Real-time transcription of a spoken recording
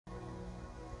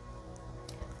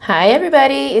Hi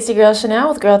everybody, it's your girl Chanel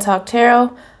with Girltalk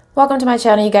Tarot. Welcome to my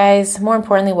channel, you guys. More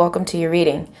importantly, welcome to your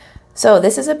reading. So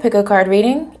this is a pick a card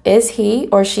reading. Is he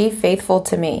or she faithful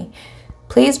to me?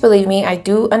 Please believe me, I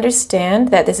do understand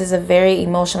that this is a very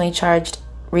emotionally charged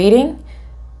reading.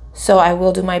 So I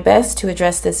will do my best to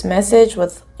address this message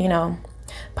with,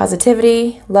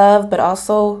 positivity, love, but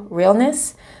also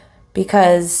realness.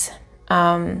 Because,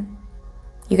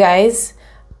 you guys,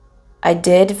 I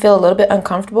did feel a little bit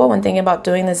uncomfortable when thinking about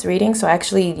doing this reading, so I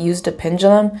actually used a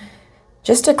pendulum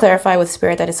just to clarify with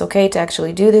Spirit that it's okay to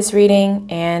actually do this reading,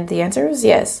 and the answer is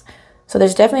yes. So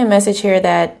there's definitely a message here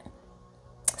that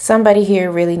somebody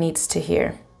here really needs to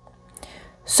hear.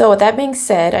 So with that being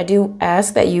said, I do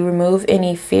ask that you remove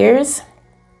any fears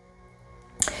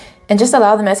and just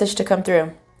allow the message to come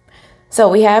through. So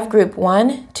we have group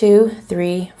 1, 2,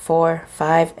 3, 4,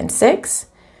 5, and 6.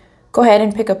 Go ahead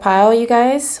and pick a pile, you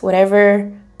guys.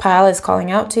 Whatever pile is calling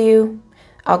out to you,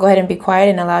 I'll go ahead and be quiet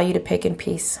and allow you to pick in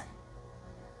peace.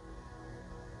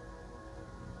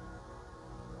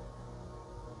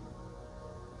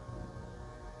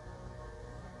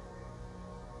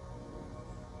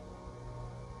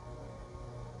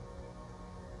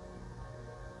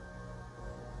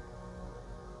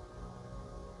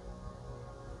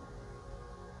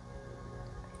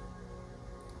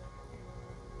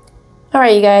 All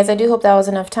right, you guys, I do hope that was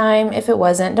enough time. If it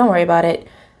wasn't, don't worry about it.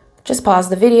 Just pause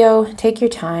the video, take your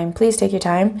time. Please take your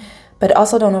time, but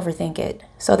also don't overthink it.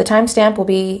 So the timestamp will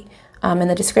be in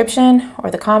the description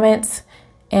or the comments,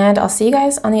 and I'll see you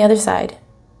guys on the other side.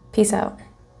 Peace out.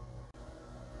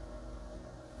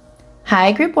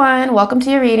 Hi, group 1. Welcome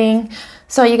to your reading.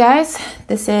 So you guys,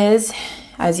 this is,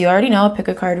 as you already know, pick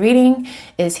a card reading.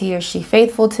 Is he or she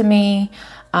faithful to me?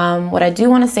 What I do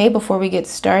want to say before we get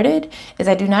started is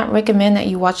I do not recommend that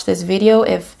you watch this video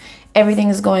if everything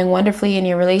is going wonderfully in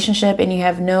your relationship and you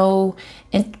have no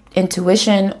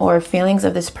intuition or feelings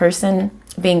of this person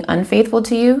being unfaithful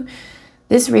to you.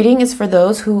 This reading is for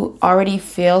those who already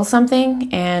feel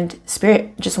something and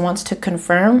Spirit just wants to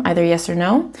confirm either yes or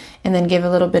no and then give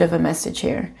a little bit of a message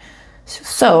here.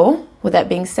 So with that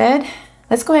being said,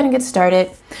 let's go ahead and get started.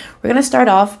 We're going to start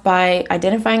off by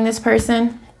identifying this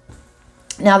person.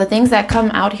 Now, the things that come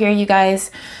out here, you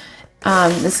guys,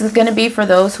 this is going to be for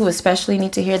those who especially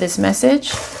need to hear this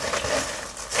message.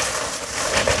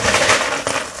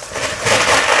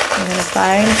 I'm going to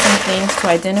find some things to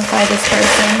identify this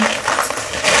person.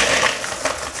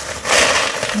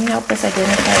 Can you help us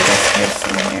identify this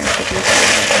person here?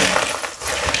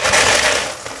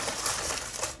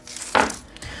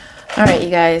 All right,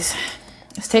 you guys,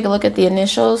 let's take a look at the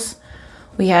initials.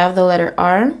 We have the letter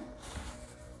R.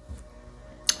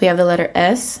 We have the letter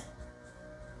S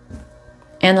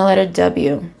and the letter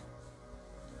W.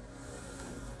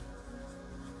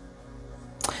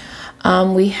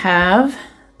 We have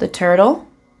the turtle.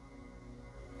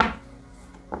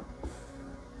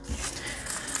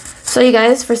 So you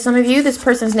guys, for some of you, this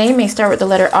person's name may start with the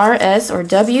letter R, S, or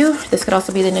W. This could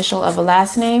also be the initial of a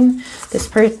last name. This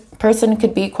person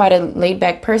could be quite a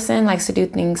laid-back person, likes to do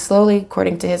things slowly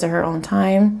according to his or her own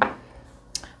time.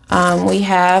 We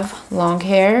have long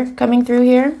hair coming through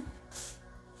here.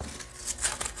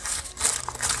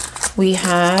 We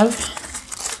have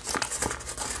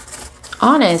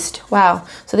honest. Wow.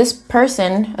 So this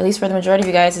person, at least for the majority of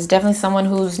you guys, is definitely someone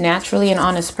who's naturally an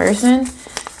honest person.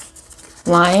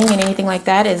 Lying and anything like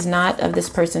that is not of this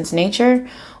person's nature.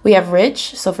 We have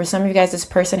rich. So for some of you guys, this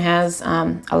person has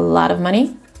a lot of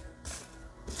money.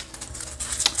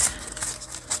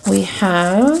 We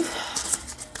have...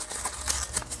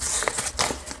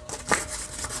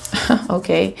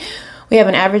 Okay, we have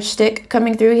an average stick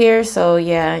coming through here. So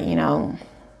yeah,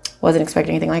 wasn't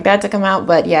expecting anything like that to come out.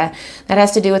 But yeah, that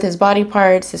has to do with his body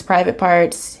parts, his private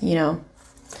parts,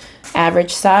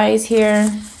 average size here.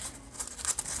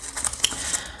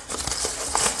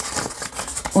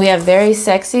 We have very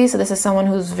sexy. So this is someone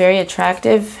who's very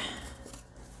attractive.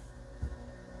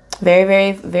 Very,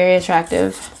 very, very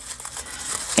attractive.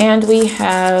 And we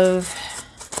have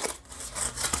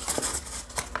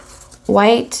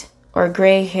white or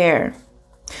gray hair.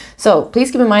 So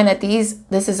please keep in mind that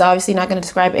this is obviously not going to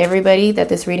describe everybody that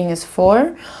this reading is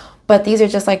for, but these are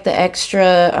just like the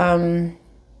extra,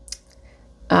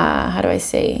 how do I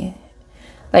say,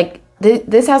 like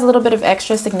this has a little bit of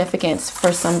extra significance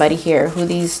for somebody here who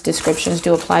these descriptions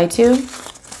do apply to.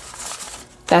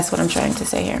 That's what I'm trying to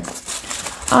say here.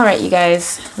 All right, you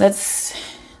guys, let's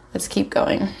keep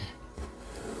going.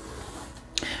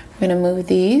 We're going to move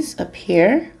these up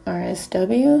here,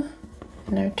 RSW.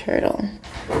 And our turtle.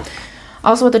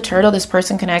 Also with the turtle, this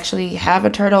person can actually have a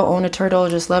turtle, own a turtle,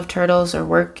 just love turtles, or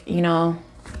work,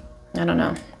 I don't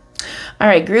know. All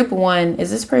right, group 1.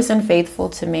 Is this person faithful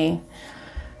to me?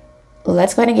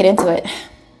 Let's go ahead and get into it.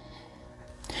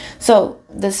 So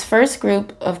this first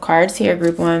group of cards here,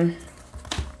 group 1,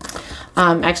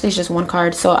 actually it's just one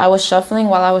card. So while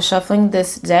I was shuffling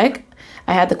this deck,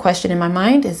 I had the question in my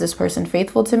mind, is this person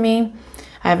faithful to me?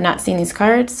 I have not seen these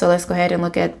cards, so let's go ahead and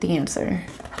look at the answer.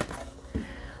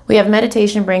 We have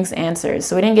meditation brings answers.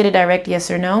 So we didn't get a direct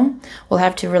yes or no. We'll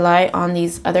have to rely on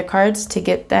these other cards to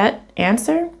get that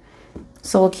answer.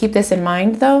 So we'll keep this in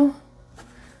mind though.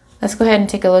 Let's go ahead and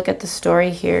take a look at the story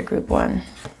here, group 1.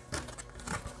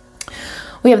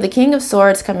 We have the King of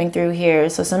Swords coming through here.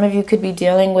 So some of you could be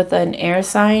dealing with an air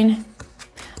sign,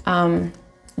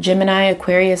 Gemini,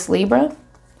 Aquarius, Libra.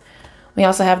 We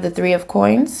also have the 3 of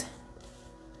Coins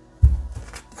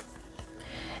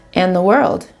and the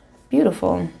World.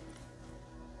 Beautiful.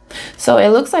 So it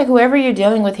looks like whoever you're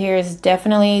dealing with here is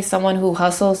definitely someone who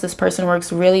hustles. This person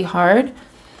works really hard.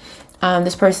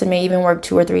 This person may even work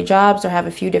 2 or 3 jobs or have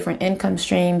a few different income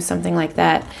streams, something like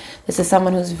that. This is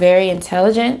someone who's very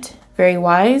intelligent, very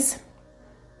wise.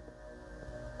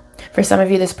 For some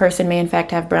of you, this person may in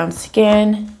fact have brown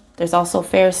skin. There's also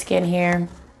fair skin here.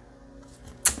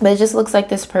 But it just looks like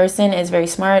this person is very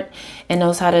smart and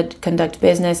knows how to conduct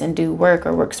business and do work,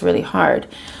 or works really hard.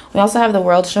 We also have the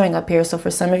World showing up here. So for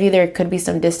some of you, there could be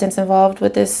some distance involved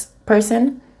with this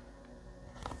person.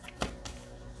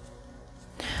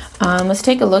 Let's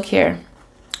take a look here.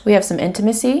 We have some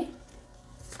intimacy.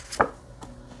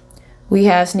 We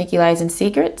have sneaky lies and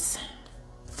secrets.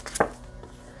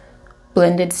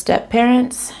 Blended step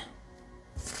parents.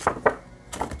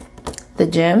 The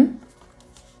Gem.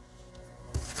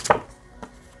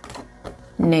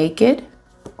 Naked.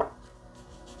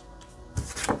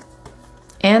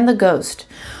 And the Ghost.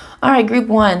 All right, group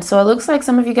 1. So it looks like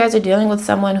some of you guys are dealing with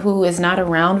someone who is not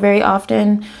around very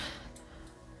often.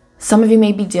 Some of you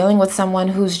may be dealing with someone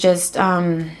who's just,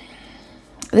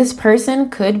 this person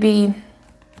could be,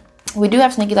 we do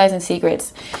have sneaky lies and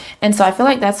secrets. And so I feel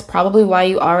like that's probably why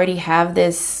you already have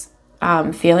this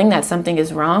feeling that something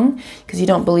is wrong, because you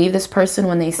don't believe this person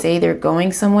when they say they're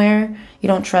going somewhere. You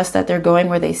don't trust that they're going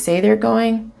where they say they're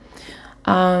going.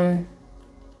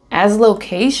 As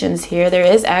locations here,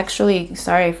 there is actually,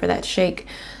 sorry for that shake,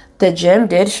 the Gem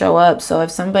did show up. So if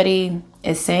somebody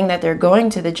is saying that they're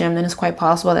going to the gym, then it's quite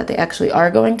possible that they actually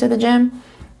are going to the gym.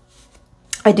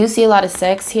 I do see a lot of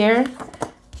sex here.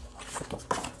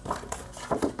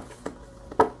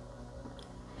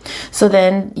 So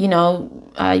then, you know,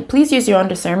 please use your own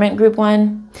discernment, group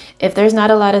 1. If there's not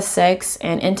a lot of sex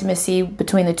and intimacy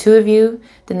between the 2 of you,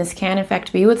 then this can in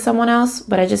fact be with someone else.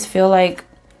 But I just feel like,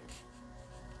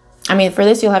 I mean, for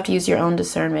this, you'll have to use your own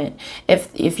discernment.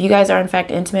 If you guys are in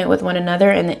fact intimate with one another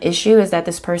and the issue is that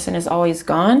this person is always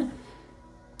gone,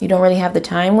 you don't really have the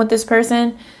time with this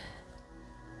person,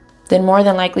 then more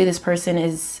than likely this person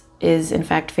is in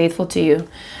fact faithful to you.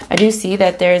 I do see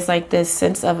that there's like this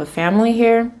sense of a family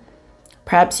here.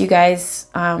 Perhaps you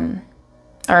guys are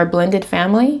a blended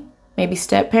family, maybe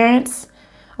step parents,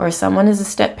 or someone is a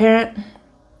step parent.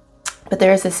 But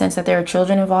there is a sense that there are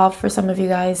children involved for some of you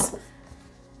guys.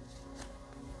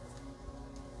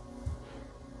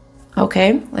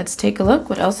 Okay, let's take a look.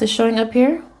 What else is showing up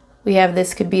here? We have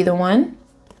this could be the one.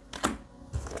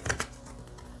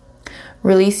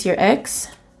 Release your ex.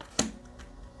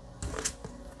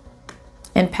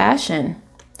 And passion.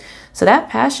 So that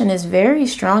passion is very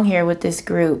strong here with this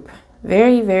group.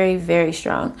 Very, very, very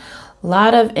strong. A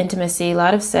lot of intimacy, a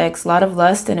lot of sex, a lot of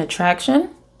lust and attraction.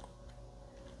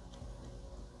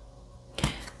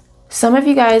 Some of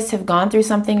you guys have gone through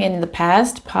something in the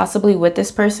past, possibly with this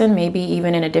person, maybe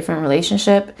even in a different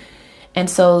relationship. And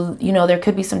so, you know, there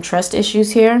could be some trust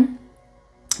issues here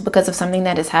because of something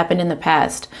that has happened in the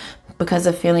past, because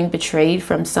of feeling betrayed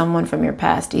from someone from your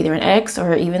past, either an ex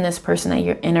or even this person that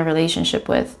you're in a relationship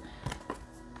with.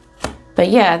 But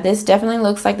yeah, this definitely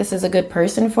looks like this is a good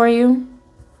person for you.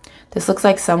 This looks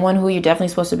like someone who you're definitely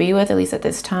supposed to be with, at least at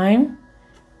this time.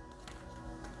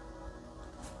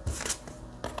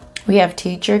 We have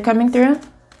teacher coming through.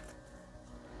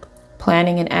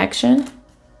 Planning and action.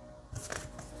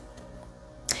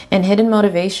 And hidden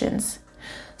motivations.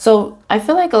 So I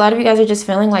feel like a lot of you guys are just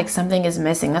feeling like something is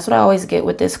missing. That's what I always get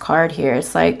with this card here.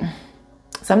 It's like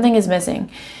something is missing.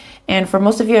 And for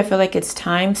most of you, I feel like it's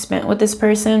time spent with this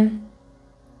person.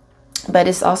 But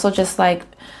it's also just like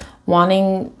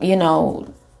wanting, you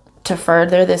know, to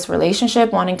further this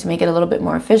relationship, wanting to make it a little bit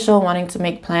more official, wanting to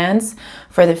make plans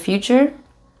for the future.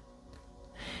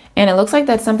 And it looks like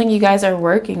that's something you guys are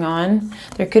working on.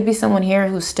 There could be someone here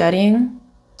who's studying,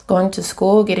 going to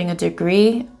school, getting a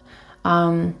degree.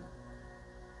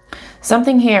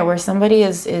 Something here where somebody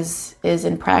is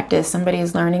in practice, somebody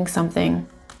is learning something.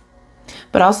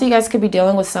 But also you guys could be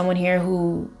dealing with someone here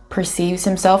who perceives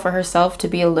himself or herself to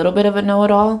be a little bit of a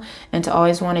know-it-all and to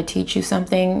always want to teach you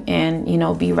something and, you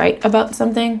know, be right about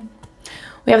something.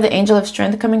 We have the Angel of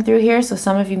Strength coming through here. So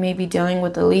some of you may be dealing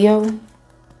with the Leo.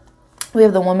 We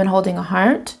have the Woman holding a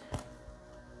heart.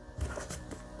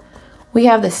 We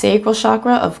have the sacral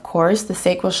chakra, of course. The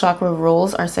sacral chakra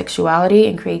rules our sexuality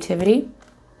and creativity.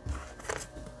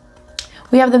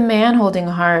 We have the Man holding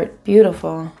a heart.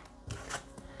 Beautiful.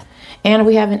 And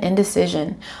we have an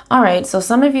indecision. All right, so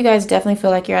some of you guys definitely feel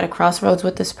like you're at a crossroads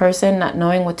with this person, not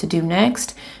knowing what to do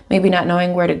next, maybe not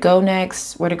knowing where to go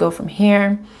next, where to go from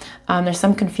here. There's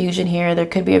some confusion here. There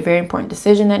could be a very important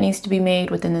decision that needs to be made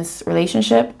within this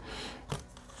relationship.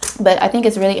 But I think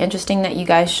it's really interesting that you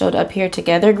guys showed up here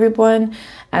together, group one,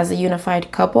 as a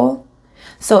unified couple.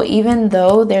 So even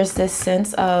though there's this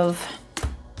sense of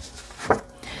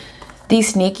these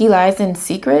sneaky lies and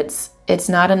secrets, it's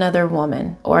not another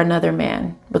woman or another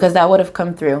man, because that would have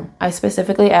come through. I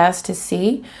specifically asked to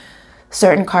see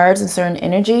certain cards and certain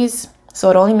energies. So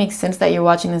it only makes sense that you're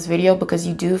watching this video because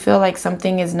you do feel like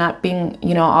something is not being,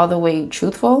 you know, all the way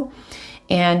truthful.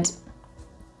 And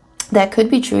that could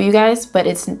be true, you guys, but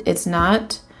it's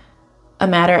not a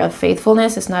matter of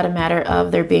faithfulness. It's not a matter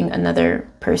of there being another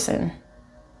person.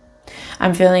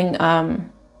 I'm feeling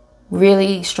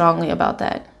really strongly about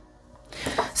that.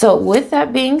 So with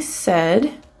that being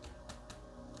said,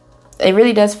 it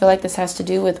really does feel like this has to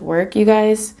do with work, you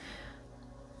guys.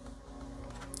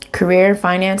 Career,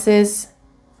 finances.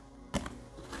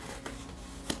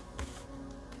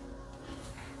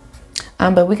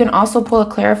 But we can also pull a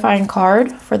clarifying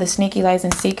card for the sneaky lies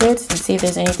and secrets and see if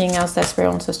there's anything else that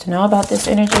Spirit wants us to know about this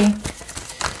energy.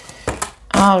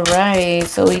 All right,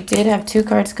 so we did have 2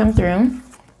 cards come through.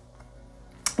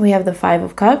 We have the 5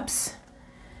 of Cups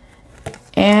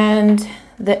and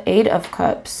the 8 of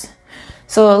Cups.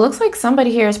 So it looks like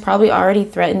somebody here is probably already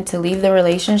threatened to leave the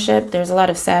relationship. There's a lot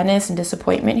of sadness and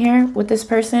disappointment here with this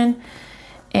person.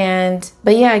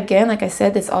 But yeah, again, like I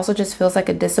said, this also just feels like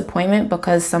a disappointment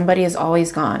because somebody is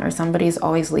always gone or somebody is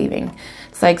always leaving.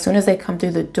 It's like as soon as they come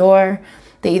through the door,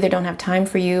 they either don't have time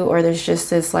for you or there's just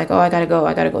this like, oh, I gotta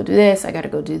go do this, I gotta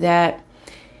go do that.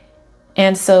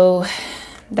 And so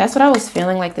that's what I was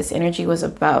feeling like this energy was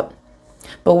about.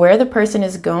 But where the person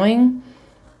is going,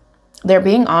 they're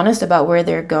being honest about where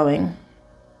they're going.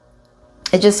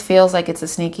 It just feels like it's a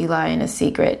sneaky lie and a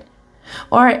secret.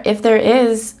 Or if there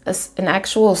is an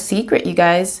actual secret, you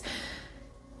guys,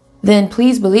 then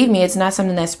please believe me, it's not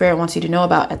something that Spirit wants you to know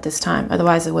about at this time.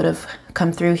 Otherwise, it would have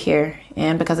come through here.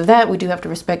 And because of that, we do have to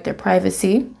respect their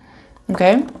privacy.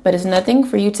 Okay? But it's nothing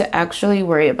for you to actually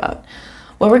worry about.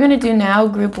 What we're going to do now,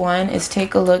 group one, is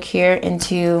take a look here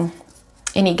into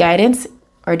any guidance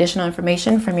or additional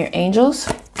information from your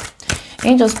angels.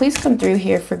 Angels, please come through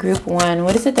here for group one.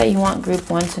 What is it that you want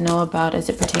group one to know about as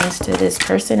it pertains to this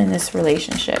person in this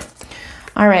relationship?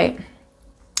 All right.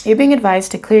 You're being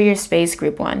advised to clear your space,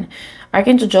 group one.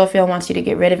 Archangel Jophiel wants you to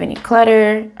get rid of any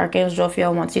clutter. Archangel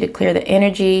Jophiel wants you to clear the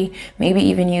energy, maybe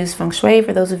even use feng shui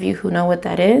for those of you who know what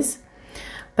that is.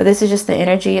 But this is just the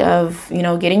energy of, you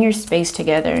know, getting your space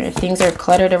together. If things are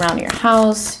cluttered around your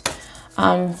house,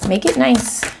 make it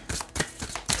nice.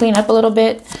 Clean up a little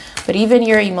bit. But even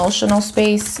your emotional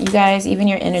space, you guys, even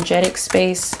your energetic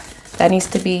space, that needs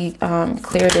to be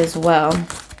cleared as well.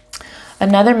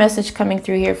 Another message coming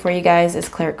through here for you guys is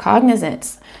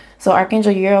claircognizance. So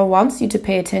Archangel Uriel wants you to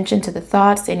pay attention to the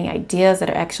thoughts, any ideas that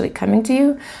are actually coming to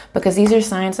you, because these are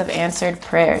signs of answered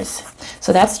prayers.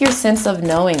 So that's your sense of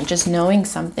knowing, just knowing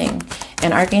something.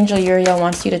 And Archangel Uriel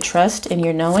wants you to trust in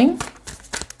your knowing.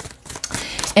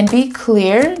 And be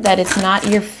clear that it's not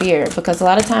your fear, because a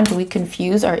lot of times we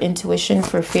confuse our intuition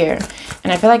for fear.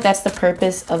 And I feel like that's the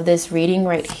purpose of this reading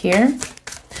right here,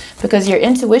 because your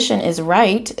intuition is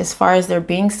right as far as there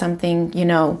being something, you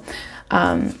know,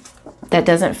 that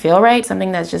doesn't feel right,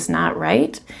 something that's just not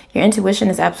right. Your intuition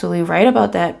is absolutely right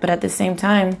about that, but at the same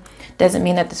time, doesn't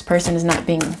mean that this person is not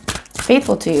being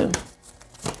faithful to you.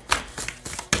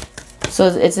 So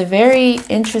it's a very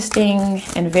interesting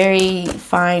and very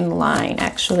fine line,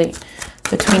 actually,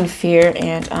 between fear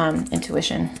and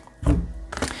intuition.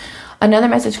 Another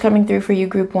message coming through for you,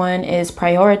 group one, is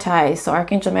prioritize. So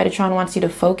Archangel Metatron wants you to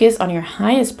focus on your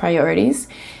highest priorities,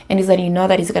 and he's letting you know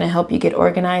that he's going to help you get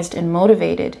organized and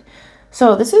motivated.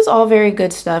 So this is all very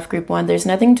good stuff, group one. There's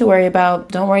nothing to worry about.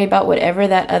 Don't worry about whatever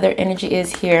that other energy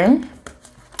is here.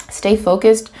 Stay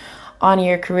focused on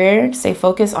your career, stay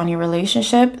focused on your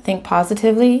relationship, think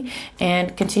positively,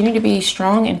 and continue to be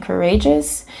strong and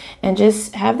courageous, and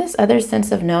just have this other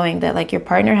sense of knowing that like your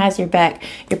partner has your back.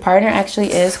 Your partner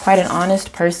actually is quite an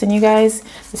honest person, you guys.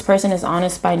 This person is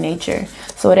honest by nature.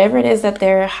 So whatever it is that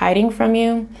they're hiding from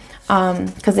you,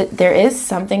 because there is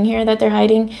something here that they're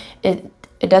hiding, it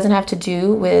doesn't have to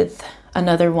do with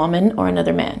another woman or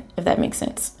another man, if that makes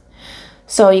sense.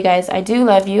 So you guys, I do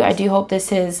love you. I do hope this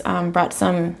has brought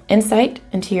some insight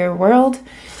into your world.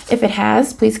 If it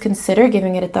has, please consider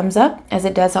giving it a thumbs up, as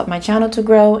it does help my channel to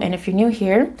grow. And if you're new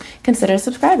here, consider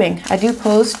subscribing. I do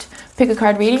post pick a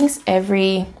card readings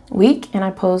every week, and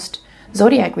I post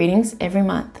zodiac readings every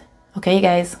month. Okay, you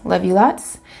guys, love you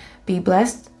lots. Be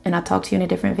blessed, and I'll talk to you in a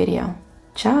different video.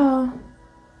 Ciao.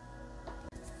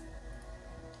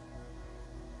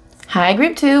 Hi,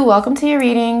 group 2. Welcome to your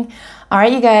reading. All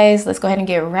right, you guys, let's go ahead and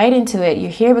get right into it.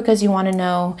 You're here because you want to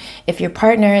know if your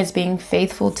partner is being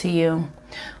faithful to you.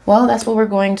 Well, that's what we're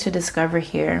going to discover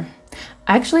here.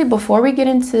 Actually, before we get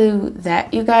into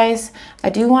that, you guys, I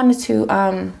do want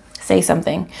to say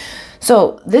something.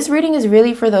 So this reading is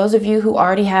really for those of you who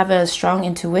already have a strong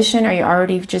intuition, or you're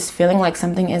already just feeling like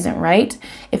something isn't right.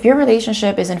 If your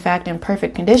relationship is in fact in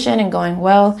perfect condition and going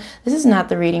well, this is not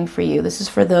the reading for you. This is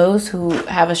for those who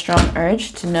have a strong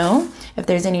urge to know if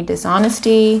there's any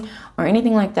dishonesty or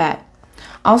anything like that.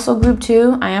 Also, group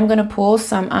 2, I am going to pull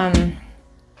some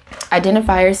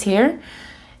identifiers here,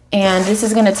 and this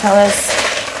is going to tell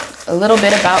us a little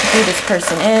bit about who this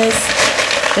person is,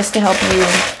 just to help you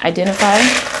identify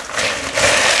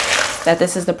that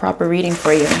this is the proper reading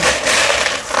for you. Who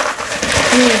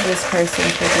is this person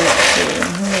for group 2?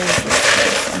 Who is this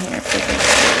person here for group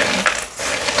 2?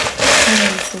 Who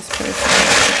is this person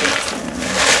for group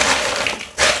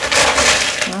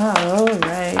 2? All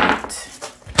right.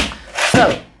 So,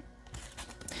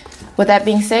 with that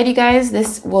being said, you guys,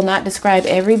 this will not describe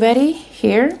everybody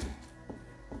here,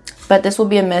 but this will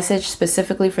be a message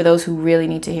specifically for those who really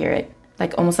need to hear it.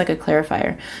 Like almost like a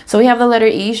clarifier. So we have the letter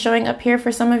E showing up here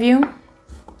for some of you.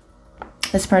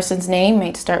 This person's name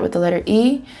may start with the letter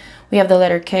E. We have the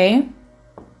letter K.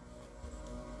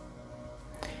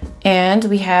 And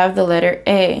we have the letter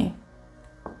A.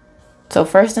 So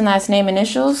first and last name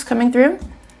initials coming through.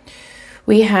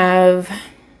 We have,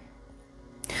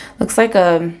 looks like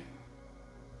you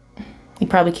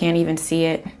probably can't even see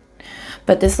it,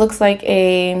 but this looks like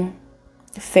a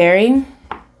fairy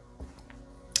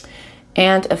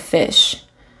and a fish.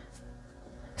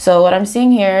 So what I'm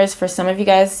seeing here is for some of you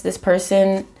guys, this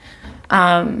person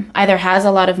either has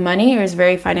a lot of money or is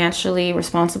very financially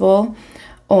responsible,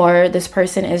 or this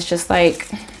person is just like,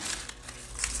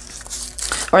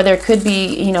 or there could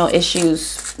be, you know,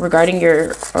 issues regarding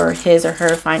your or his or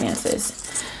her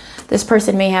finances. This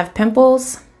person may have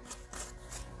pimples.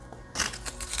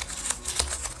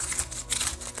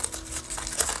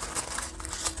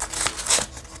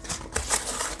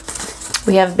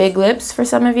 We have big lips for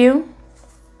some of you.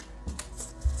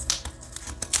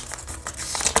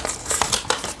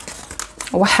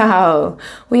 Wow,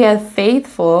 we have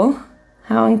faithful.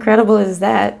 How incredible is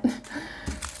that?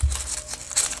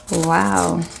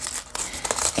 Wow.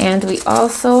 And we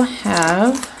also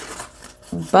have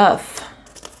buff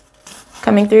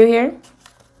coming through here.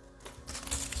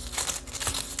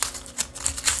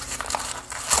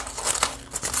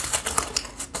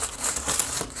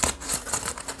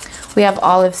 We have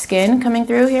olive skin coming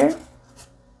through here.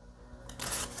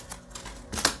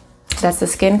 That's the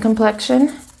skin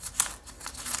complexion.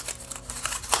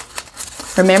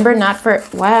 Remember, not for,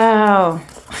 wow.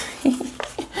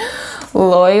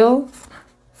 Loyal.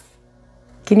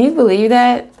 Can you believe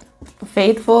that?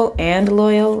 Faithful and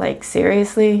loyal, like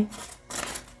seriously?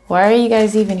 Why are you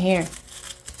guys even here?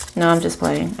 No, I'm just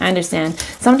playing. I understand.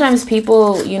 Sometimes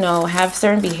people, you know, have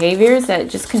certain behaviors that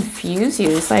just confuse you.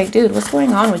 It's like, dude, what's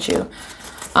going on with you?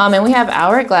 And we have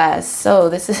hourglass. So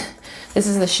this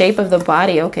is the shape of the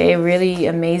body. Okay, really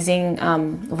amazing,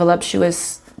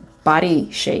 voluptuous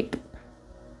body shape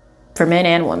for men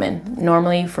and women.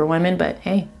 Normally for women, but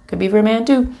hey, could be for a man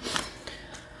too.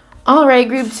 All right,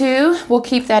 group 2, we'll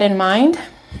keep that in mind.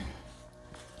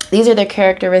 These are their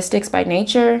characteristics by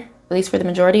nature, at least for the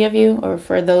majority of you, or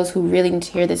for those who really need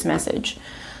to hear this message.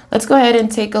 Let's go ahead and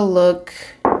take a look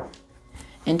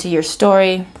into your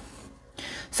story.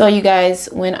 So you guys,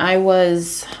 when I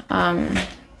was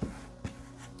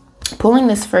pulling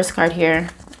this first card here,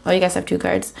 oh, you guys have 2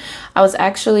 cards. I was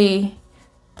actually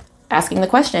asking the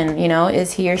question, you know,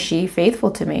 is he or she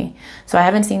faithful to me? So I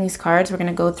haven't seen these cards. We're going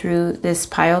to go through this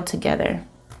pile together.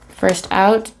 First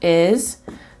out is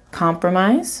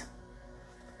compromise.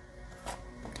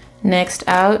 Next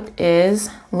out is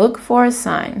look for a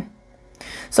sign.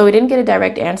 So we didn't get a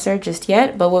direct answer just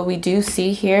yet, but what we do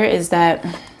see here is that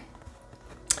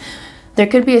there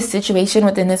could be a situation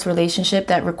within this relationship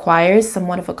that requires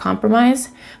somewhat of a compromise.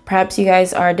 Perhaps you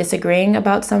guys are disagreeing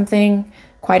about something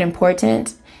quite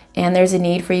important, and there's a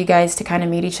need for you guys to kind of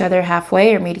meet each other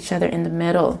halfway or meet each other in the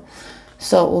middle.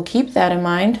 So we'll keep that in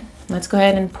mind. Let's go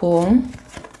ahead and pull.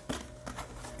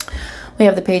 We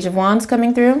have the Page of Wands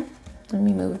coming through. Let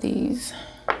me move these.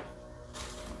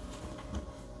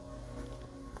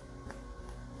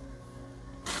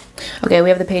 Okay, we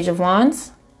have the Page of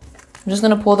Wands. I'm just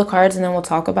going to pull the cards and then we'll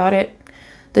talk about it.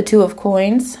 The Two of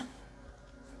Coins.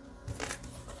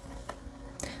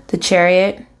 The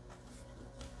Chariot.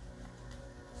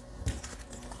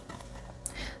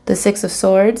 The Six of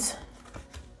Swords.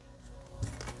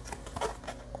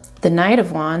 The Knight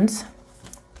of Wands.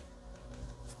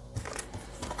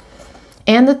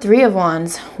 And the Three of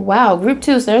Wands. Wow, group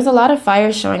 2. So there's a lot of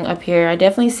fire showing up here. I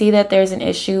definitely see that there's an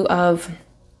issue of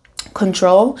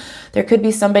control. There could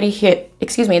be somebody here,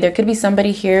 there could be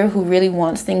somebody here who really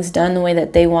wants things done the way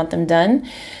that they want them done.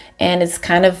 And it's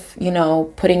kind of, you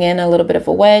know, putting in a little bit of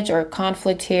a wedge or a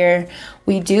conflict here.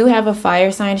 We do have a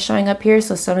fire sign showing up here.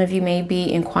 So some of you may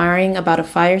be inquiring about a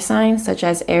fire sign such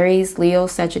as Aries, Leo,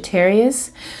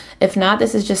 Sagittarius. If not,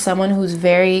 this is just someone who's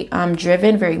very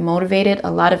driven, very motivated,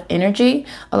 a lot of energy,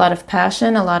 a lot of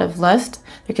passion, a lot of lust.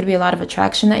 There could be a lot of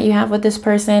attraction that you have with this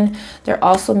person. There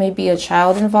also may be a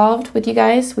child involved with you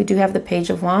guys. We do have the Page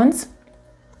of Wands.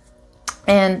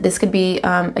 And this could be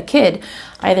a kid,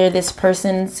 either this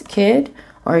person's kid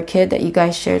or a kid that you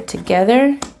guys shared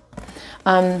together.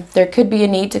 There could be a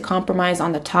need to compromise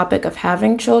on the topic of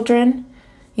having children.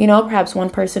 You know, perhaps one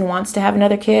person wants to have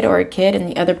another kid or a kid and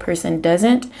the other person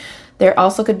doesn't. There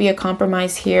also could be a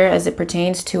compromise here as it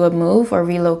pertains to a move or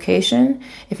relocation.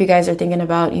 If you guys are thinking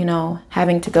about, you know,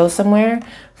 having to go somewhere.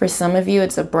 For some of you,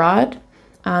 it's abroad,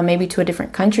 maybe to a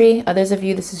different country. Others of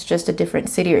you, this is just a different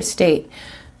city or state.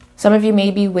 Some of you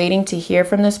may be waiting to hear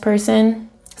from this person.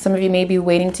 Some of you may be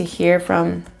waiting to hear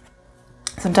from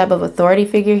some type of authority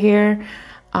figure here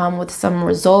with some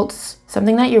results,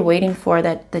 something that you're waiting for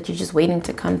that you're just waiting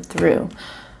to come through.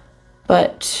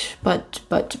 But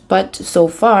so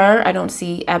far, I don't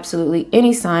see absolutely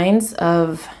any signs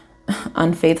of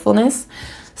unfaithfulness.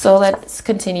 So let's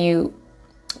continue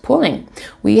pulling.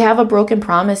 We have a broken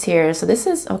promise here. So this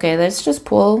is, okay, let's just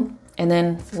pull and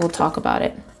then we'll talk about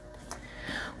it.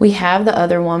 We have the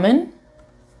Other Woman.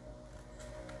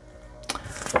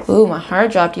 Ooh, my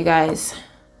heart dropped, you guys.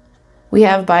 We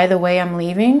have By the Way I'm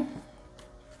Leaving.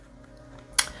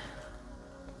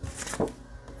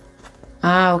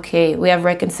 Okay. We have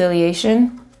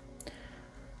Reconciliation.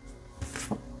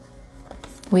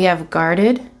 We have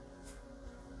Guarded.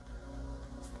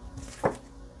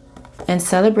 And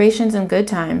Celebrations and Good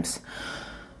Times.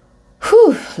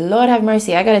 Whew, Lord have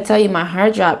mercy. I gotta tell you, my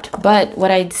heart dropped. But what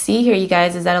I see here, you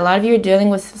guys, is that a lot of you are dealing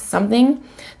with something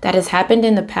that has happened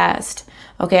in the past.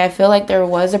 Okay, I feel like there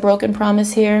was a broken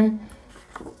promise here.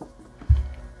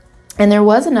 And there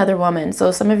was another woman.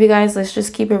 So some of you guys, let's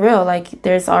just keep it real. Like,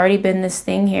 there's already been this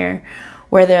thing here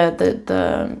where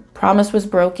the promise was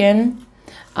broken.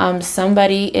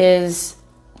 Somebody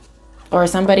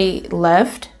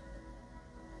left.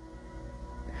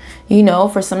 You know,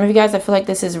 for some of you guys, I feel like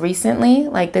this is recently,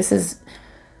 like this is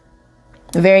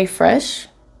very fresh.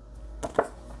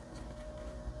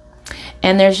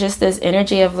 And there's just this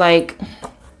energy of like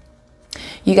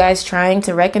you guys trying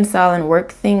to reconcile and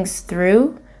work things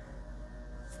through.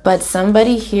 But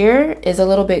somebody here is a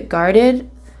little bit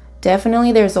guarded.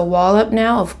 Definitely there's a wall up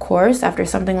now, of course, after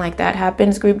something like that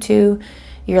happens, group 2.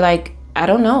 You're like, I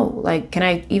don't know, like, can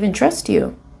I even trust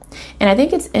you? And I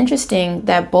think it's interesting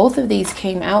that both of these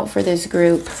came out for this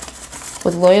group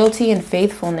with loyalty and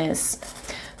faithfulness,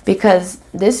 because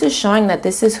this is showing that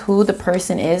this is who the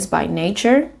person is by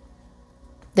nature.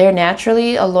 They're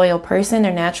naturally a loyal person.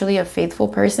 They're naturally a faithful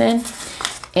person.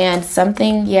 And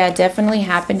something, yeah, definitely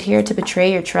happened here to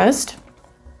betray your trust.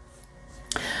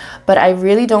 But I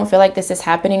really don't feel like this is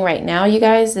happening right now, you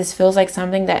guys. This feels like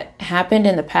something that happened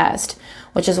in the past,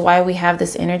 which is why we have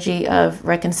this energy of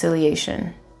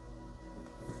reconciliation.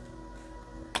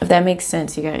 If that makes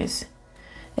sense, you guys.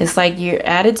 It's like you're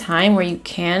at a time where you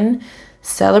can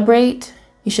celebrate.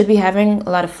 You should be having a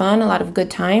lot of fun, a lot of good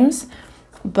times.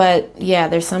 But yeah,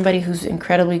 there's somebody who's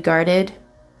incredibly guarded.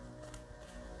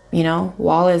 You know,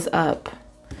 wall is up.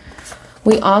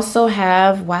 We also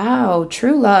have, wow,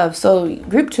 true love. So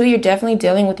group 2, you're definitely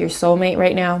dealing with your soulmate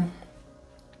right now.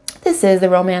 This is the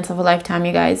romance of a lifetime,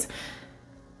 you guys.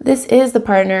 This is the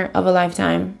partner of a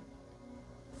lifetime.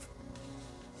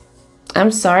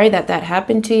 I'm sorry that that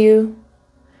happened to you,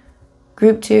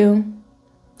 group 2.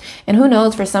 And who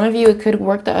knows, for some of you, it could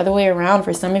work the other way around.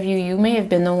 For some of you, you may have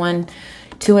been the one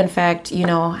to, in fact, you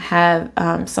know, have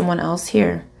someone else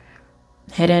here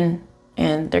hidden,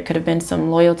 and there could have been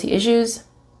some loyalty issues.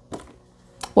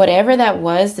 Whatever that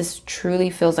was, this truly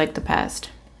feels like the past.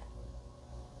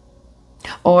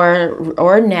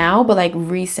 Or now, but like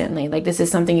recently, like this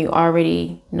is something you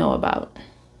already know about.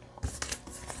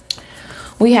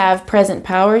 We have present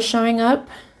powers showing up,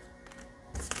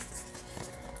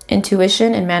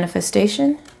 intuition and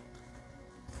manifestation,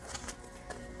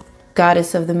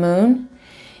 goddess of the moon.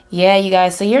 Yeah, you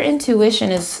guys, so your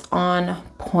intuition is on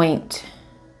point.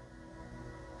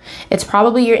 It's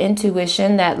probably your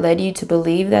intuition that led you to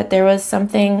believe that there was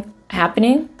something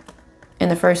happening in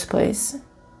the first place.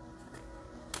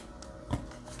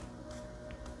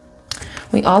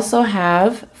 We also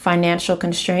have financial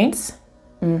constraints.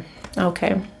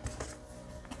 Okay.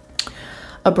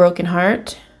 A broken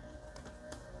heart.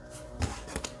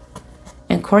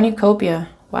 And cornucopia.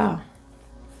 Wow.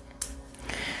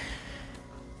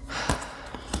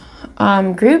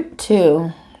 Group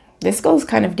 2. This goes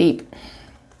kind of deep.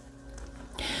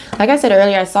 Like I said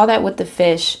earlier, I saw that with the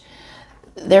fish.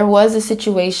 There was a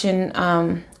situation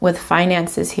with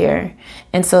finances here.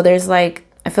 And so there's like,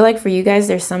 I feel like for you guys,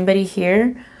 there's somebody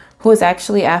here who is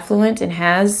actually affluent and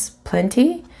has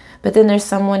plenty. But then there's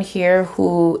someone here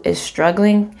who is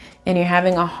struggling and you're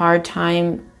having a hard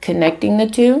time connecting the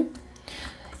two.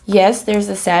 Yes, there's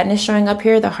the sadness showing up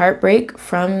here, the heartbreak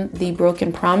from the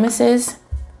broken promises.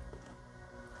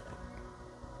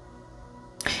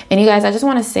 And you guys, I just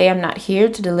want to say I'm not here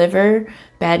to deliver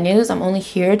bad news. I'm only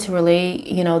here to relay,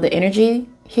 you know, the energy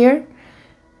here.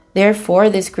 Therefore,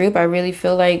 this group, I really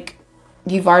feel like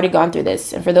you've already gone through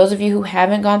this. And for those of you who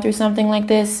haven't gone through something like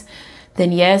this,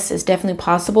 then yes, it's definitely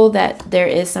possible that there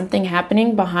is something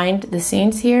happening behind the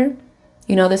scenes here.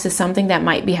 You know, this is something that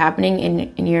might be happening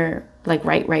in your, like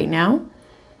right now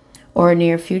or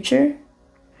near future.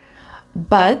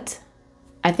 But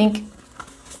I think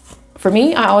for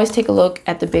me, I always take a look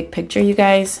at the big picture, you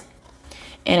guys.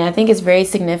 And I think it's very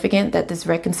significant that this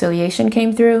reconciliation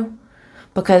came through.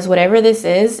 Because whatever this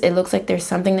is, it looks like there's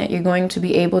something that you're going to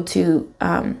be able to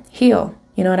heal.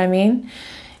 You know what I mean?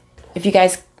 If you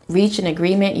guys reach an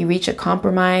agreement, you reach a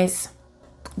compromise.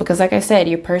 Because like I said,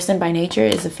 your person by nature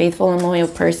is a faithful and loyal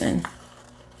person.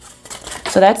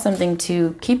 So that's something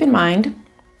to keep in mind.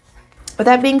 With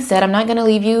that being said, I'm not going to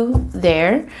leave you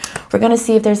there. We're going to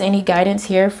see if there's any guidance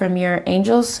here from your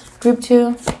angels, group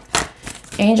 2.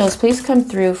 Angels, please come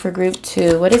through for group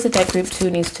 2. What is it that group 2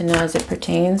 needs to know as it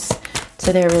pertains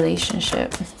to their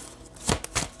relationship?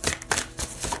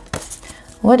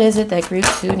 What is it that group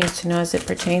 2 needs to know as it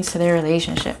pertains to their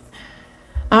relationship?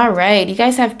 All right, you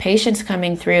guys have patience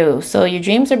coming through. So your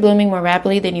dreams are blooming more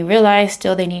rapidly than you realize.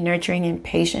 Still, they need nurturing and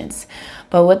patience.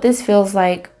 But what this feels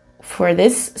like for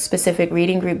this specific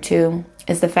reading, group 2,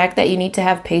 is the fact that you need to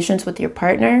have patience with your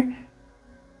partner.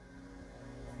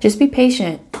 Just be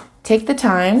patient. Take the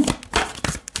time.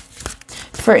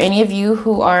 For any of you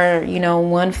who are, you know,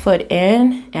 1 foot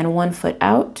in and 1 foot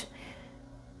out,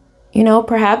 you know,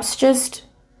 perhaps just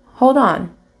hold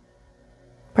on.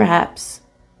 Perhaps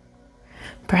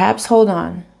hold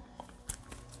on.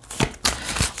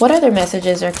 What other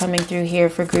messages are coming through here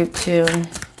for group 2?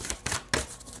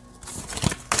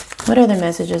 What other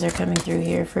messages are coming through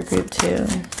here for group 2?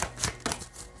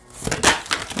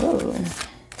 Oh.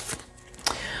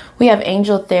 We have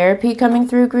angel therapy coming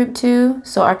through group 2.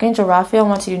 So Archangel Raphael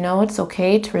wants you to know it's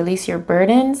okay to release your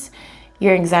burdens,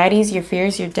 your anxieties, your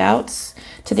fears, your doubts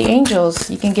to the angels.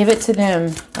 You can give it to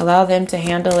them. Allow them to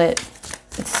handle it.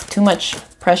 It's too much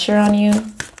pressure on you.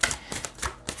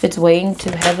 If it's weighing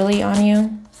too heavily on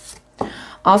you.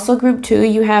 Also, group 2,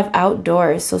 you have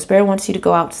outdoors. So Spirit wants you to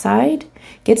go outside,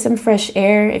 get some fresh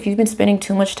air. If you've been spending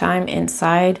too much time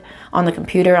inside, on the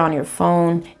computer, on your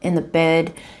phone, in the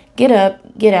bed, get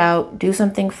up, get out, do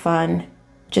something fun.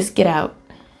 Just get out.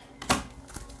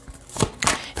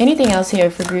 Anything else here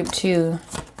for group 2?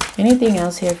 Anything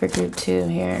else here for group 2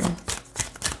 here?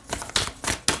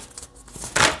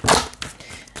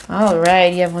 All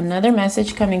right, you have another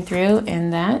message coming through,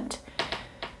 and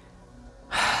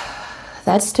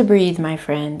that's to breathe, my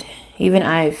friend. Even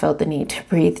I felt the need to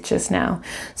breathe just now.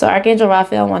 So Archangel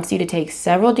Raphael wants you to take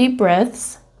several deep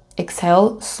breaths,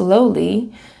 exhale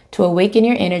slowly to awaken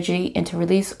your energy and to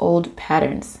release old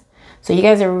patterns. So you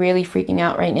guys are really freaking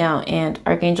out right now, and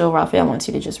Archangel Raphael wants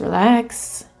you to just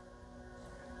relax.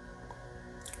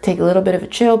 Take a little bit of a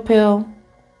chill pill.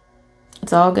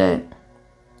 It's all good.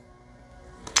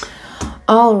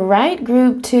 All right,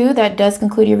 group 2, that does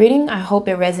conclude your reading. I hope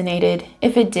it resonated.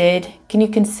 If it did, can you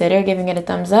consider giving it a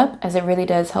thumbs up, as it really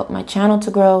does help my channel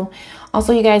to grow.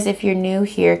 Also, you guys, if you're new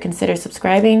here, consider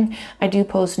subscribing. I do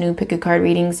post new pick a card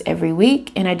readings every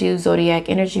week, and I do zodiac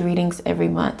energy readings every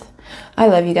month. I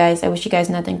love you guys. I wish you guys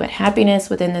nothing but happiness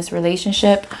within this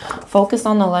relationship. Focus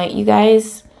on the light, you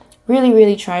guys.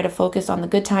 Really try to focus on the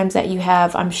good times that you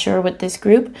have. I'm sure with this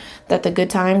group that the good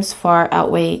times far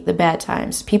outweigh the bad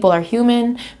times. People are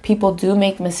human. People do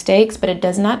make mistakes, but it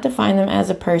does not define them as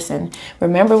a person.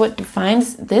 Remember, what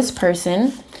defines this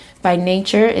person by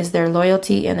nature is their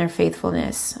loyalty and their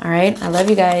faithfulness. All right. I love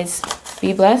you guys.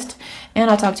 Be blessed. And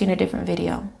I'll talk to you in a different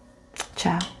video.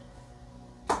 Ciao.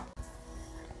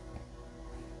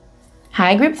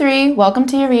 Hi, group 3. Welcome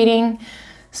to your reading.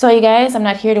 So you guys, I'm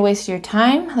not here to waste your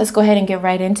time. Let's go ahead and get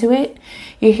right into it.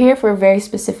 You're here for a very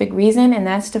specific reason, and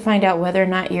that's to find out whether or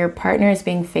not your partner is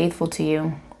being faithful to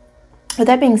you. With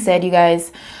that being said, you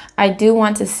guys, I do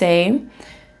want to say,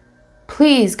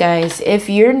 please, guys, if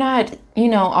you're not,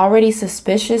 already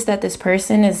suspicious that this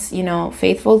person is,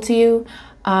 faithful to you,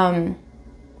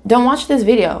 don't watch this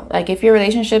video. Like, if your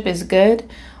relationship is good,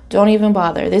 don't even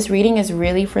bother. This reading is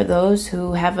really for those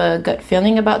who have a gut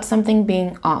feeling about something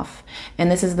being off.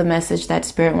 And this is the message that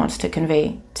Spirit wants to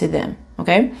convey to them,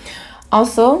 okay?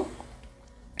 Also,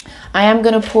 I am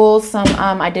going to pull some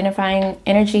identifying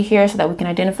energy here so that we can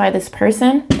identify this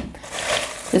person.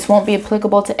 This won't be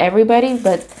applicable to everybody,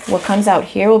 but what comes out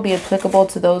here will be applicable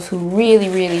to those who really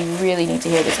need to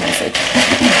hear this message.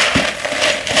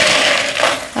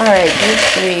 All right, group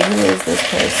 3, who is this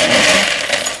person?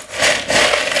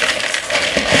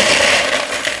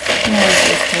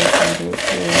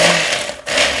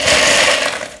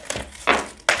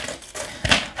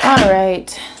 All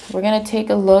right, we're going to take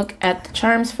a look at the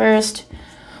charms first.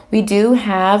 We do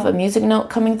have a music note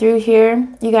coming through here,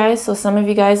 you guys. So some of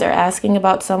you guys are asking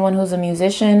about someone who's a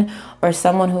musician or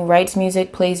someone who writes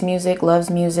music, plays music, loves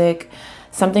music,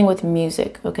 something with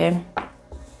music, okay?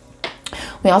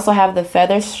 We also have the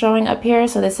feathers showing up here.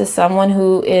 So this is someone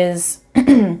who is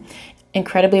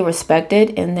incredibly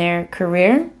respected in their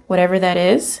career, whatever that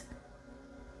is.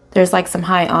 There's like some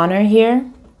high honor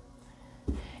here.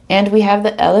 And we have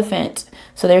the elephant.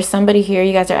 So there's somebody here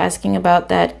you guys are asking about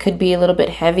that could be a little bit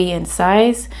heavy in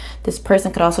size. This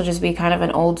person could also just be kind of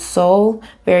an old soul,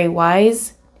 very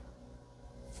wise.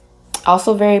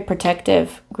 Also very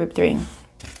protective, group 3.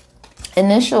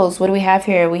 Initials, what do we have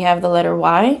here? We have the letter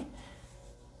Y,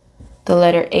 the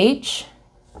letter H,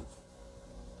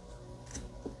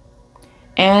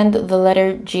 and the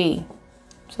letter G.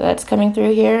 So that's coming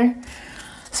through here.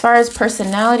 As far as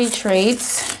personality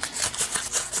traits,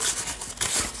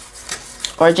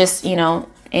 or just,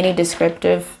 any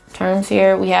descriptive terms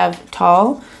here, we have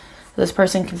tall. This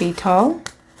person could be tall.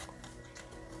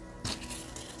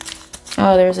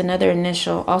 Oh, there's another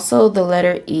initial. Also the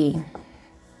letter E.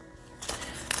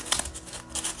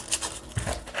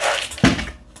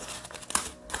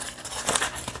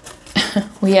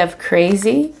 We have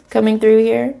crazy coming through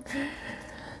here.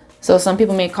 So some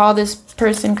people may call this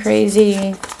person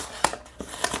crazy.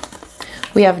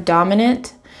 We have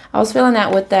dominant. I was feeling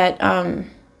that with that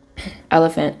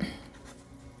elephant.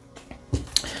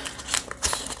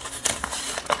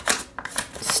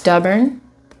 Stubborn.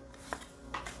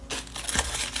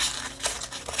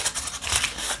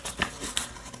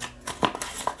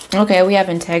 Okay, we have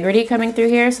integrity coming through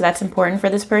here, so that's important for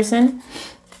this person.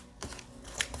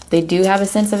 They do have a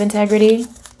sense of integrity.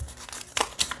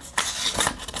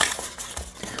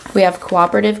 We have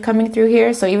cooperative coming through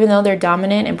here. So even though they're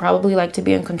dominant and probably like to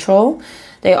be in control,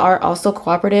 they are also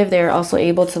cooperative. They are also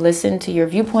able to listen to your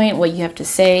viewpoint, what you have to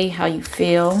say, how you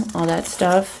feel, all that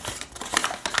stuff.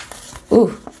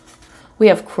 Ooh, we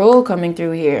have cruel coming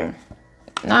through here.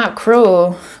 Not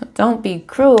cruel. Don't be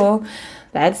cruel.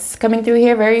 That's coming through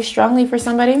here very strongly for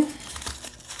somebody.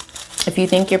 If you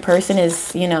think your person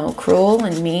is, cruel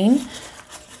and mean.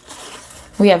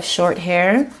 We have short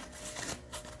hair.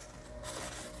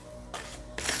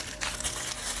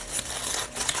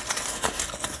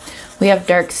 We have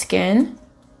dark skin.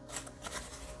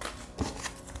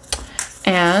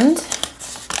 And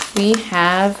we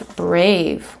have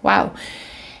brave. Wow.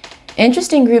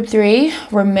 Interesting, group 3.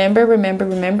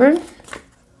 Remember.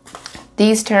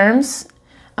 These terms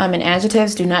and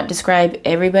adjectives do not describe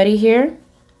everybody here.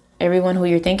 Everyone who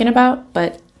you're thinking about,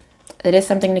 but it is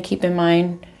something to keep in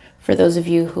mind for those of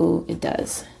you who it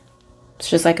does. It's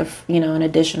just like an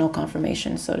additional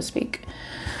confirmation, so to speak.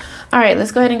 All right,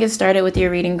 let's go ahead and get started with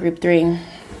your reading, group 3.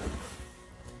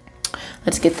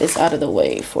 Let's get this out of the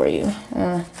way for you.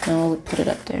 No, we'll put it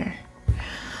up there.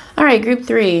 All right, group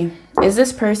 3. Is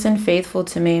this person faithful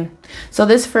to me? So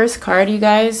this first card, you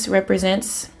guys,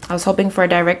 represents, I was hoping for a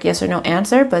direct yes or no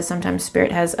answer, but sometimes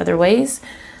Spirit has other ways.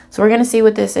 So we're going to see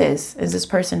what this is. Is this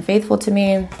person faithful to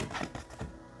me?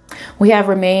 We have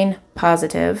remain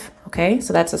positive. Okay,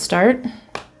 so that's a start.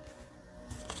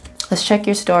 Let's check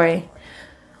your story.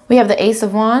 We have the Ace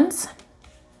of Wands,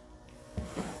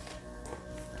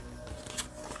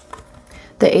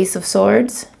 the Ace of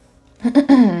Swords,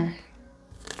 the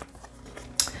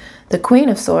Queen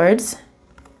of Swords,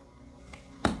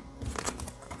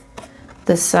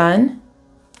 the Sun.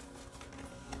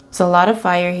 There's a lot of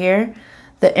fire here.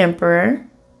 The Emperor,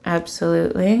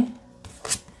 absolutely.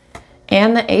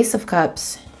 And the Ace of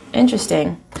Cups.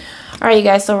 Interesting. All right, you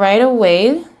guys, so right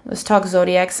away, let's talk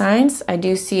zodiac signs. I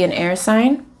do see an air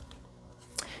sign.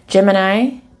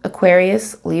 Gemini,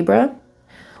 Aquarius, Libra.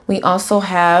 We also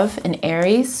have an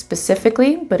Aries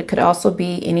specifically, but it could also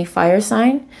be any fire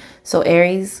sign. So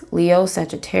Aries, Leo,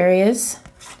 Sagittarius.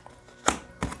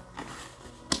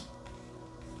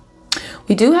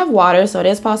 We do have water, so it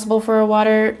is possible for a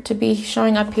water to be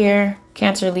showing up here.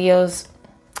 Cancer, Leos.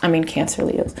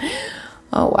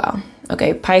 Oh, wow.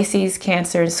 Okay, Pisces,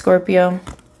 Cancer, and Scorpio.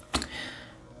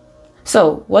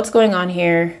 So what's going on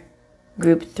here,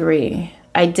 group 3?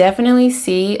 I definitely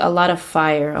see a lot of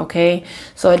fire, okay?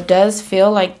 So it does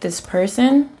feel like this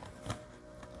person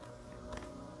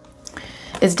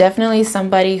is definitely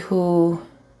somebody who,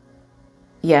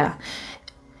 yeah.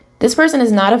 This person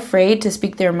is not afraid to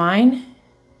speak their mind.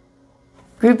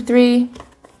 Group 3,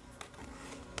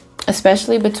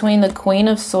 especially between the Queen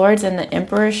of Swords and the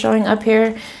Emperor showing up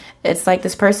here. It's like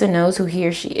this person knows who he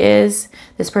or she is.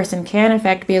 This person can, in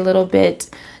fact, be a little bit,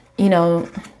 you know,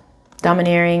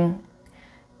 domineering.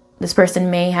 This person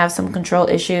may have some control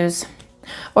issues.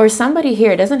 Or somebody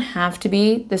here, it doesn't have to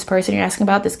be this person you're asking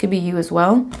about. This could be you as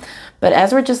well. But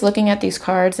as we're just looking at these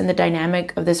cards and the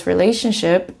dynamic of this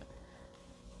relationship,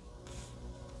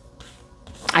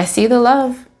 I see the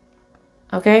love.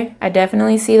 Okay? I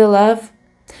definitely see the love.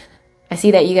 I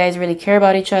see that you guys really care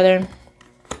about each other.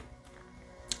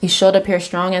 You showed up here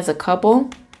strong as a couple.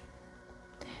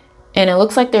 And it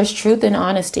looks like there's truth and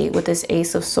honesty with this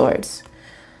Ace of Swords.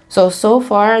 So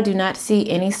far, I do not see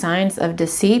any signs of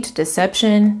deceit,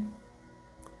 deception.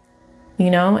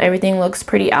 You know, everything looks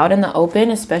pretty out in the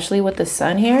open, especially with the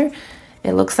Sun here.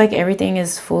 It looks like everything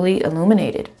is fully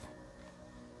illuminated.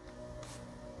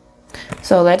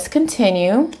 So let's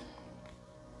continue.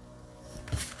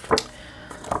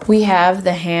 We have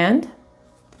the Hand.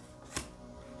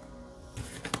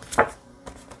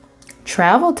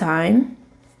 Travel time.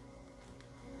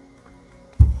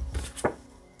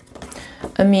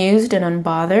 Amused and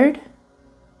unbothered.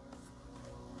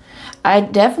 I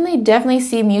definitely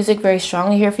see music very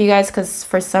strongly here for you guys, because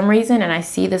for some reason, and I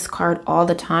see this card all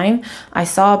the time, I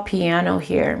saw a piano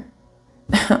here.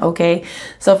 Okay,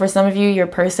 so for some of you, your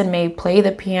person may play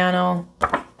the piano,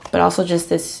 but also just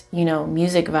this, you know,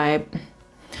 music vibe.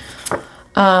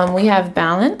 We have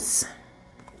balance.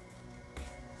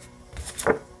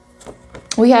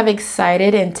 We have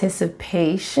excited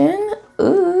anticipation.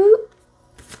 Ooh.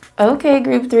 Okay,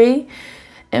 group 3.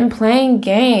 And playing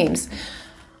games.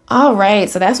 All right,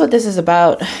 so that's what this is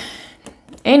about.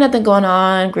 Ain't nothing going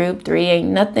on, group 3. Ain't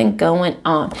nothing going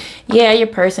on. Yeah, your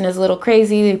person is a little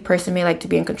crazy. Your person may like to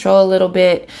be in control a little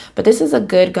bit. But this is a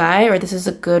good guy, or this is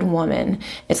a good woman.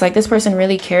 It's like this person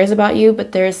really cares about you,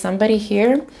 but there is somebody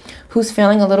here who's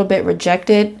feeling a little bit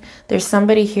rejected. There's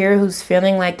somebody here who's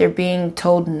feeling like they're being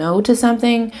told no to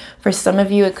something. For some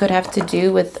of you, it could have to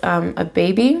do with a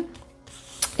baby.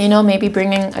 You know, maybe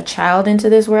bringing a child into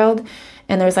this world.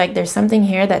 And there's something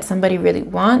here that somebody really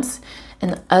wants.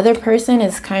 And the other person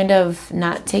is kind of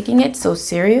not taking it so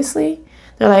seriously.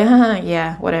 They're like,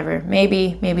 yeah, whatever.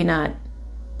 Maybe, maybe not.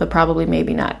 But probably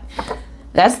maybe not.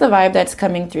 That's the vibe that's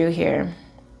coming through here.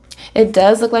 It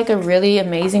does look like a really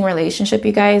amazing relationship,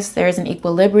 you guys. There's an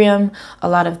equilibrium, a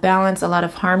lot of balance, a lot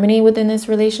of harmony within this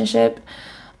relationship.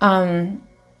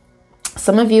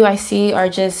 Some of you I see are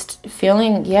just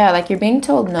feeling, yeah, like you're being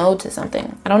told no to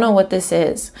something. I don't know what this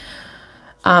is.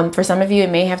 For some of you, it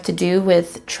may have to do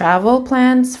with travel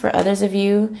plans. For others of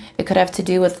you, it could have to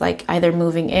do with like either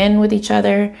moving in with each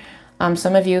other.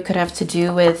 Some of you could have to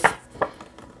do with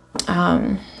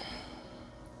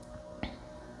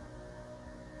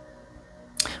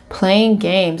playing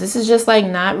games. This is just like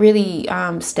not really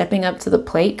stepping up to the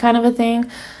plate kind of a thing.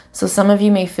 So some of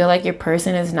you may feel like your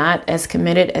person is not as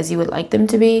committed as you would like them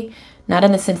to be. Not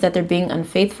in the sense that they're being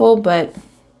unfaithful, but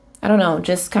I don't know,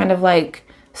 just kind of like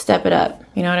step it up.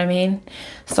 You know what I mean?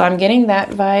 So I'm getting that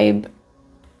vibe.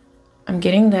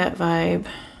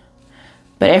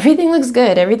 But everything looks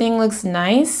good. Everything looks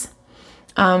nice.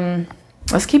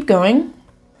 Let's keep going.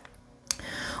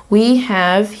 We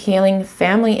have healing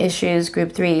family issues,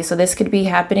 group 3. So this could be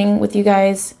happening with you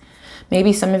guys.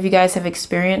 Maybe some of you guys have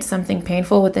experienced something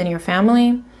painful within your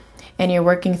family and you're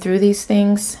working through these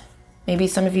things. Maybe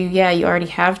some of you, yeah, you already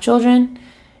have children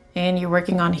and you're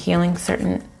working on healing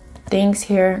certain things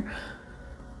here.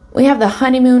 We have the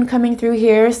honeymoon coming through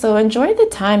here. So enjoy the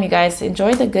time, you guys.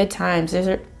 Enjoy the good times.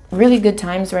 There's really good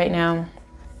times right now.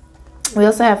 We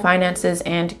also have finances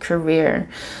and career.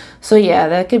 So yeah,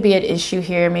 that could be an issue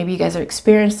here. Maybe you guys are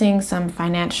experiencing some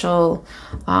financial,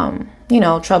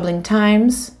 troubling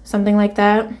times, something like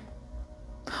that.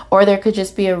 Or there could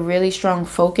just be a really strong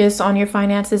focus on your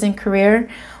finances and career.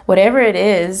 Whatever it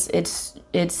is, it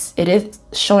is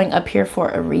showing up here for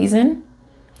a reason.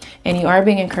 And you are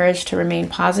being encouraged to remain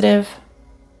positive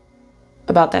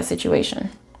about that situation.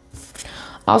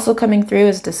 Also coming through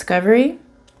is discovery,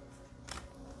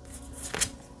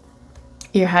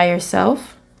 your higher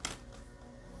self,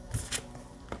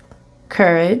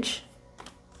 courage,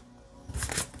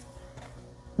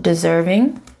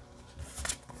 deserving,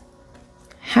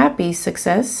 happy,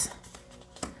 success,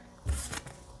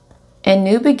 and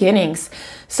new beginnings.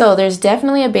 So there's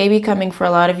definitely a baby coming for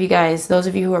a lot of you guys. Those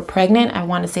of you who are pregnant, I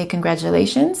want to say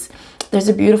congratulations. There's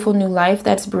a beautiful new life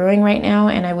that's brewing right now,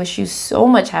 and I wish you so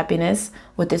much happiness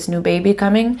with this new baby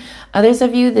coming. Others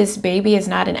of you, this baby is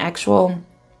not an actual,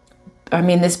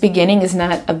 this beginning is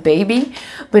not a baby,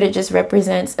 but it just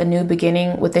represents a new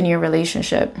beginning within your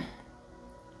relationship.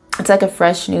 It's like a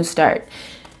fresh new start.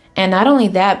 And not only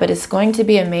that, but it's going to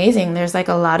be amazing. There's like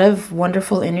a lot of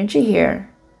wonderful energy here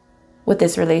with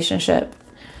this relationship.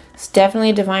 It's definitely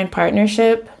a divine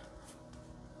partnership.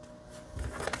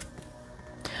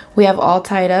 We have all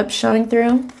tied up showing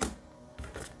through.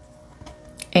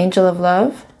 Angel of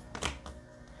love.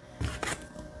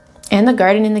 And the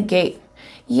garden in the gate.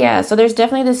 Yeah, so there's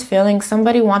definitely this feeling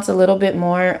somebody wants a little bit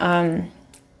more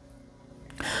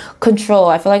control.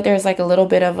 I feel like there's like a little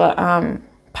bit of a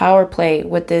power play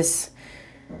with this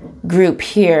group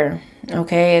here.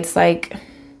 Okay, it's like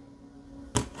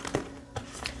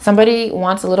somebody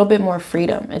wants a little bit more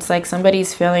freedom. It's like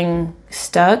somebody's feeling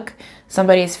stuck.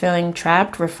 Somebody's feeling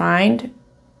trapped,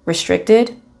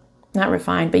 restricted. Not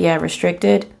refined, but yeah,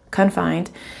 restricted, confined.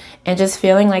 And just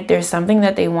feeling like there's something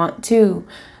that they want to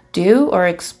do or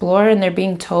explore, and they're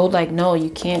being told like, no, you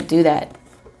can't do that.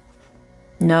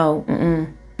 No,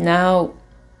 no.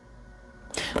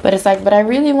 But it's like, but I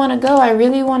really want to go. I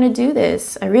really want to do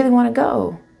this. I really want to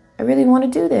go. I really want to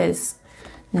do this.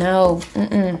 No,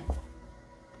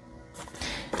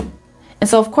 And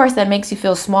so, of course, that makes you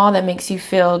feel small. That makes you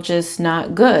feel just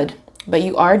not good. But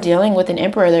you are dealing with an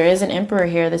emperor. There is an emperor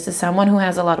here. This is someone who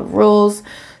has a lot of rules,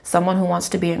 someone who wants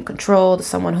to be in control,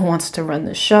 someone who wants to run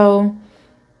the show.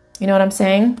 You know what I'm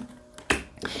saying?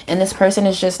 And this person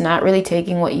is just not really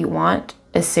taking what you want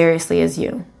as seriously as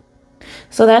you.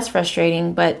 So that's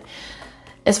frustrating. But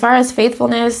as far as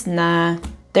faithfulness, nah,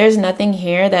 there's nothing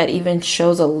here that even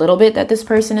shows a little bit that this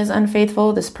person is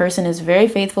unfaithful. This person is very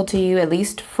faithful to you, at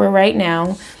least for right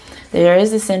now. There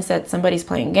is a sense that somebody's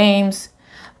playing games,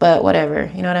 but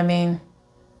whatever. You know what I mean?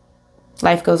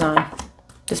 Life goes on.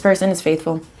 This person is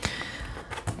faithful.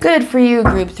 Good for you,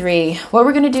 group 3. What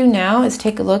we're going to do now is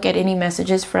take a look at any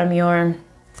messages from your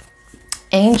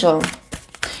angel.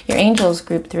 Your angels,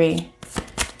 group 3.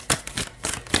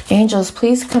 Angels,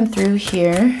 please come through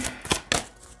here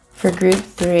for group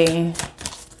 3.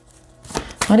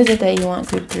 What is it that you want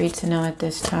group 3 to know at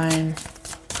this time?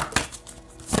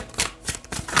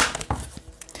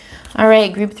 All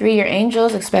right, group 3, your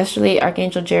angels, especially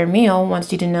Archangel Jeremiel,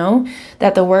 wants you to know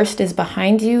that the worst is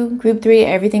behind you. Group 3,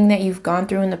 everything that you've gone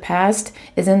through in the past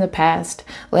is in the past.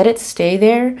 Let it stay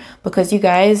there because you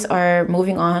guys are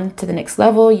moving on to the next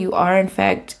level. You are, in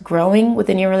fact, growing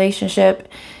within your relationship.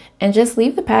 And just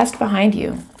leave the past behind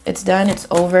you. It's done. It's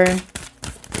over.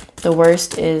 The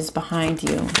worst is behind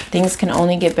you. Things can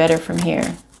only get better from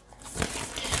here.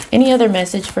 Any other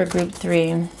message for group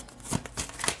 3?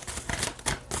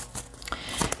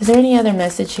 Is there any other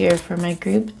message here for my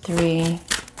group 3?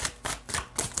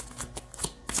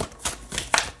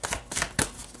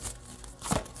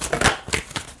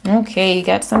 Okay, you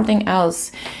got something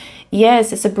else.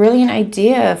 Yes, it's a brilliant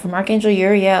idea from Archangel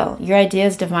Uriel. Your idea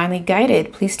is divinely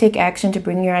guided. Please take action to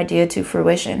bring your idea to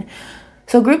fruition.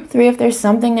 So group 3, if there's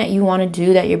something that you want to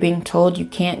do that you're being told you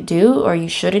can't do or you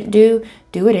shouldn't do,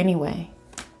 do it anyway.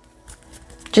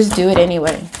 Just do it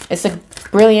anyway. It's a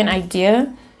brilliant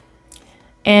idea.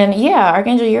 And yeah,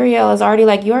 Archangel Uriel is already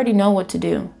like, you already know what to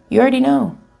do. You already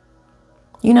know.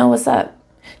 You know what's up.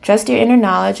 Trust your inner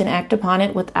knowledge and act upon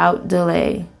it without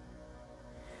delay.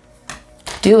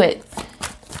 Do it.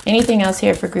 Anything else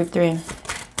here for group 3?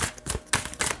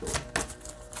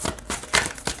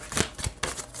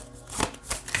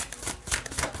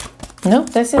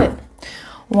 Nope, that's it.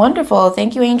 Wonderful.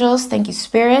 Thank you, angels. Thank you,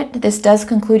 spirit. This does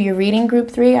conclude your reading, group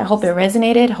 3. I hope it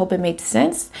resonated. I hope it made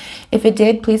sense. If it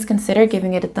did, please consider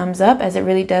giving it a thumbs up, as it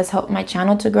really does help my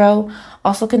channel to grow.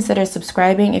 Also consider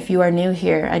subscribing if you are new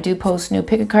here. I do post new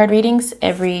pick a card readings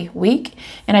every week,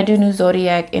 and I do new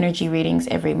zodiac energy readings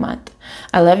every month.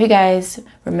 I love you guys.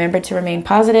 Remember to remain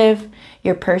positive.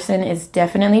 Your person is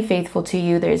definitely faithful to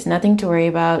you. There's nothing to worry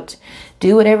about.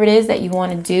 Do whatever it is that you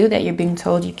want to do that you're being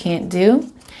told you can't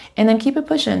do. And then keep it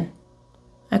pushing.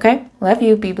 Okay? Love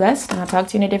you. Be blessed. And I'll talk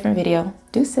to you in a different video.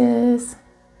 Deuces.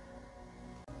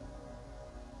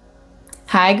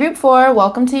 Hi, group 4.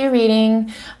 Welcome to your reading.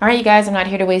 All right, you guys, I'm not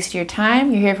here to waste your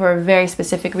time. You're here for a very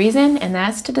specific reason, and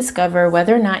that's to discover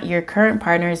whether or not your current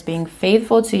partner is being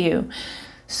faithful to you.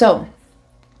 So,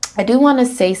 I do want to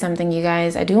say something, you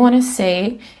guys. I do want to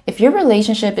say, if your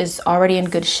relationship is already in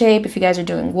good shape, if you guys are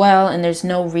doing well, and there's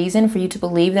no reason for you to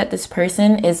believe that this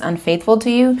person is unfaithful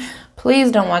to you, please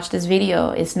don't watch this video.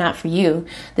 It's not for you.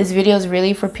 This video is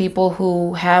really for people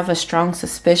who have a strong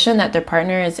suspicion that their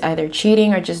partner is either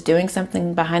cheating or just doing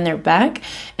something behind their back,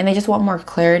 and they just want more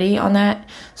clarity on that.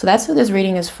 So that's what this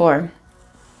reading is for.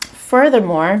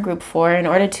 Furthermore, group 4, in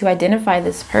order to identify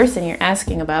this person you're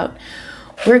asking about,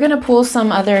 we're going to pull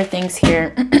some other things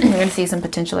here. We're going to see some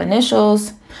potential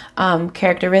initials,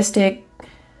 character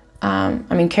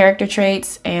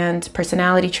traits and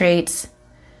personality traits,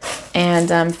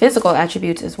 and physical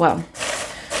attributes as well.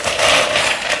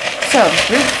 So,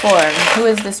 group 4, who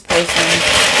is this person?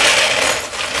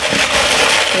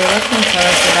 So what can you tell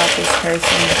us about this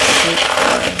person? Group 4.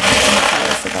 What can you tell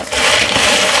us about this person?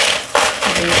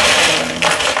 Group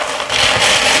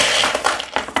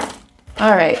 4.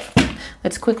 All right.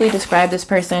 Let's quickly describe this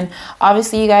person.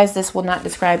 Obviously, you guys, this will not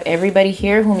describe everybody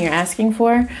here whom you're asking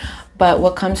for, but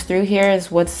what comes through here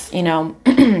is what's, you know,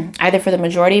 either for the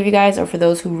majority of you guys or for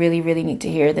those who really, really need to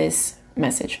hear this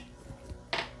message.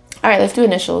 All right, let's do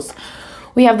initials.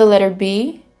 We have the letter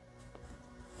B.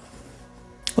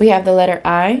 We have the letter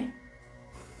I.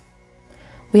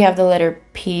 We have the letter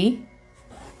P.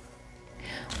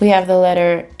 We have the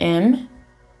letter M.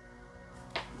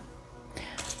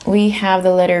 We have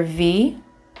the letter V.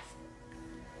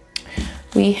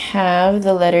 We have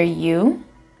the letter U.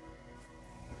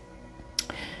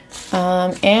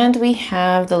 And we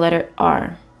have the letter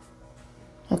R.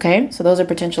 Okay, so those are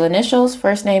potential initials: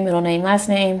 first name, middle name, last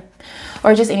name,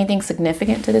 or just anything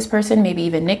significant to this person, maybe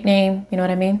even nickname, you know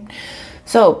what I mean?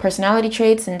 So personality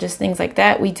traits and just things like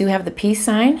that. We do have the peace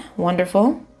sign.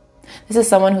 Wonderful. This is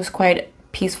someone who's quite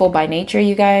peaceful by nature,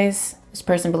 you guys. This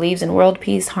person believes in world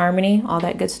peace, harmony, all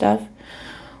that good stuff.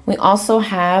 We also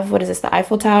have, what is this, the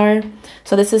Eiffel Tower.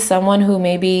 So this is someone who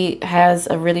maybe has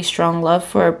a really strong love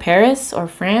for Paris or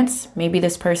France. Maybe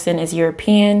this person is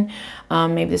European.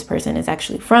 Maybe this person is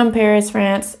actually from Paris,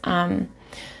 France.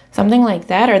 Something like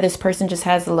that. Or this person just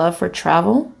has a love for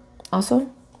travel also.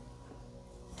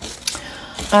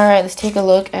 All right, let's take a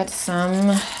look at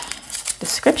some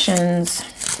descriptions.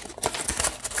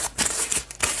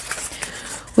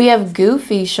 We have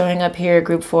goofy showing up here,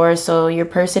 group 4. So your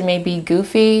person may be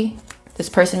goofy. This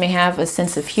person may have a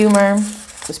sense of humor.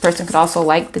 This person could also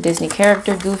like the Disney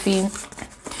character Goofy.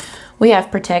 We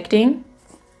have protecting.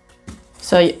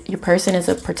 So your person is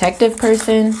a protective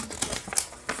person.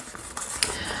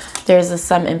 There's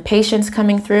some impatience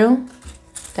coming through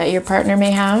that your partner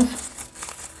may have.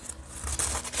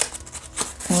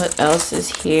 What else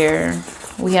is here?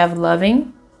 We have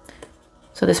loving.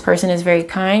 So this person is very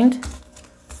kind,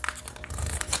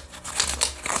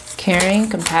 caring,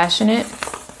 compassionate.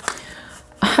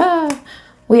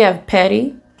 We have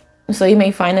petty. So you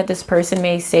may find that this person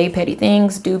may say petty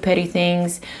things, do petty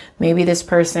things. Maybe this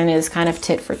person is kind of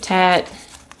tit for tat.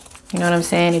 You know what I'm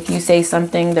saying? If you say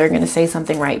something, they're going to say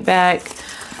something right back.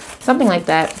 Something like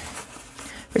that.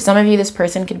 For some of you, this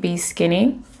person could be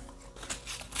skinny.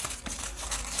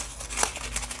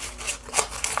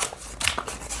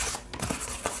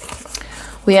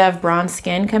 We have bronze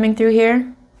skin coming through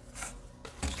here.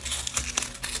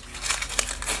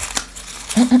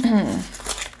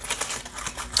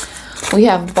 We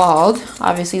have bald.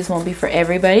 Obviously, this won't be for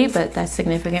everybody, but that's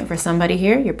significant for somebody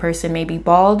here. Your person may be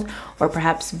bald or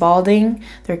perhaps balding.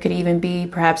 There could even be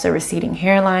perhaps a receding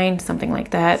hairline, something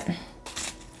like that.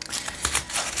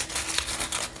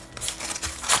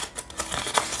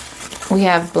 We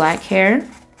have black hair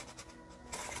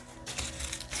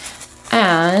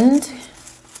and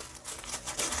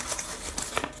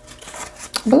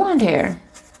blonde hair.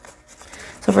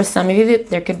 So for some of you,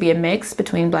 there could be a mix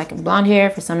between black and blonde hair.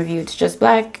 For some of you, it's just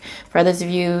black. For others of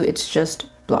you, it's just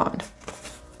blonde.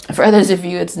 For others of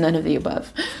you, it's none of the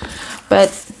above. But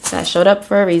that showed up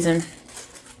for a reason.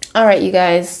 All right, you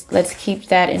guys, let's keep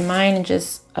that in mind and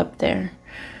just up there.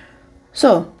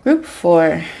 So group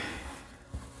 4.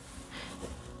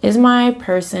 Is my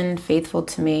person faithful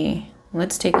to me?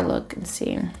 Let's take a look and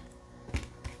see.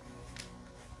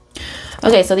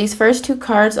 Okay, so these first 2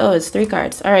 cards, oh, it's 3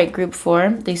 cards. All right, group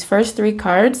 4, these first 3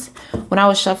 cards, when I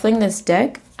was shuffling this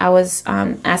deck, I was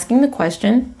asking the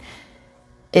question,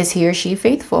 is he or she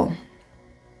faithful?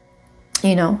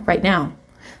 You know, right now.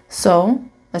 So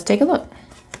let's take a look.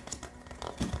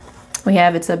 We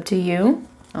have it's up to you.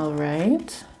 All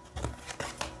right.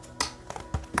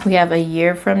 We have a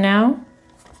year from now.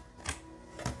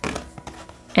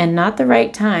 And not the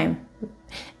right time.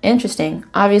 Interesting.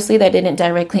 Obviously, that didn't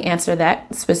directly answer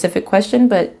that specific question,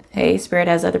 but hey, Spirit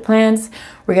has other plans.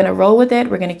 We're going to roll with it.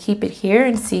 We're going to keep it here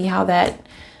and see how that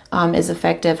is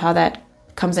effective, how that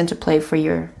comes into play for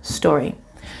your story.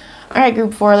 All right,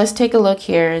 group 4, let's take a look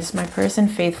here. Is my person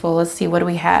faithful? Let's see, what do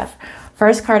we have?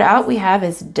 First card out we have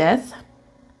is Death.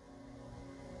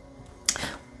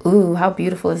 Ooh, how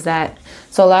beautiful is that?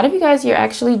 So a lot of you guys, you're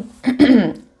actually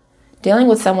dealing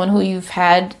with someone who you've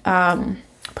had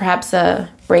perhaps a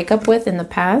breakup with in the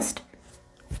past.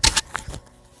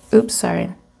 Oops,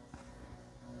 sorry.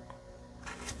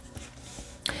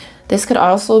 This could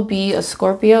also be a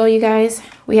Scorpio, you guys.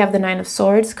 We have the 9 of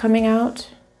Swords coming out.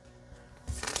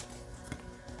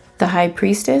 The High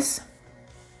Priestess.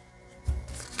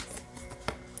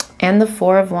 And the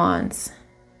 4 of Wands.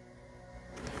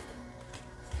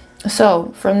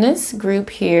 So from this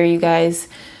group here, you guys,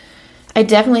 I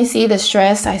definitely see the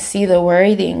stress. I see the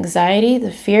worry, the anxiety,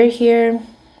 the fear here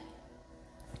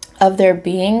of there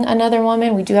being another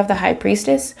woman. We do have the High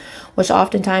Priestess, which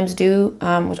oftentimes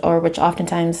which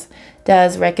oftentimes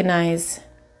does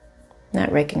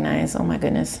not recognize, oh my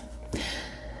goodness.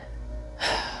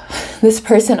 This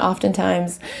person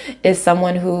oftentimes is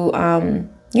someone who,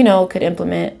 you know, could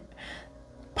implement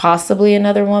possibly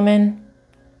another woman.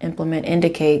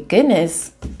 Indicate.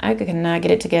 Goodness, I cannot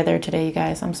get it together today, you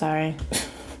guys. I'm sorry.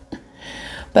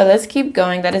 But let's keep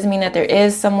going. That doesn't mean that there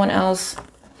is someone else.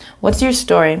 What's your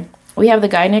story? We have the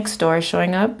guy next door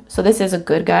showing up. So this is a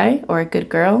good guy or a good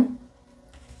girl.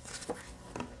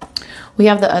 We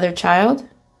have the other child.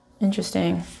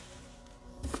 Interesting.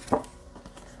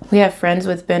 We have friends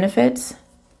with benefits.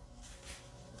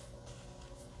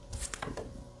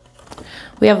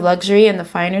 We have luxury and the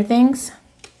finer things.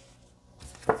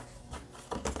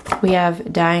 We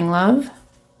have dying love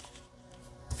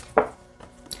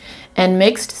and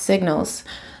mixed signals.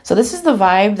 So this is the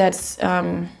vibe that's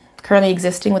currently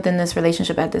existing within this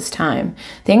relationship at this time.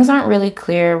 Things aren't really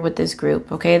clear with this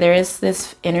group, okay? There is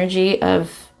this energy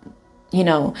of, you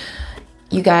know,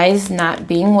 you guys not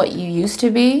being what you used to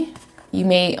be. You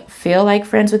may feel like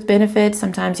friends with benefits.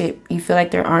 Sometimes you feel like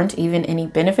there aren't even any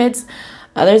benefits.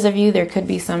 Others of you, there could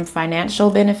be some financial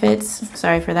benefits.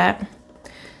 Sorry for that.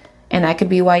 And that could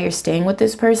be why you're staying with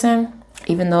this person,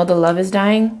 even though the love is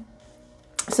dying.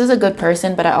 This is a good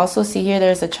person, but I also see here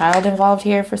there's a child involved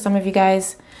here for some of you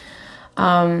guys.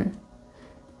 For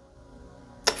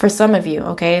some of you,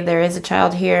 okay, there is a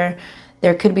child here.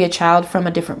 There could be a child from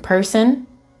a different person.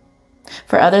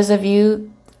 For others of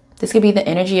you, this could be the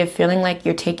energy of feeling like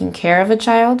you're taking care of a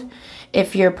child.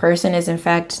 If your person is in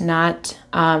fact not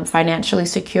financially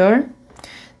secure,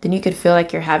 then you could feel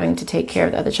like you're having to take care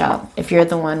of the other child. If you're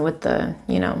the one with the,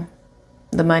 you know,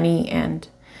 the money and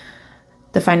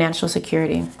the financial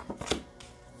security.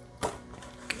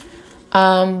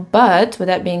 But with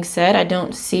that being said, I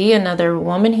don't see another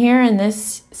woman here in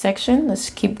this section. Let's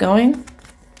keep going.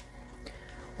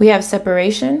 We have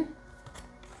separation,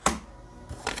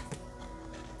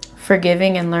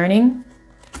 forgiving and learning,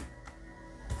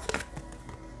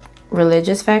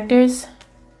 religious factors,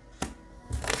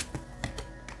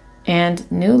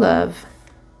 and new love.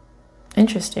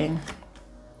 Interesting.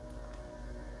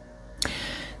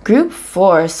 Group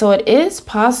 4. So it is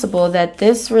possible that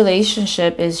this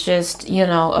relationship is just, you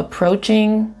know,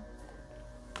 approaching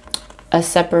a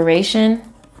separation.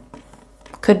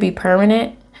 Could be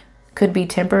permanent, could be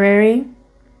temporary.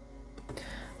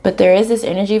 But there is this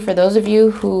energy for those of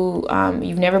you who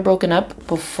you've never broken up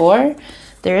before.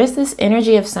 There is this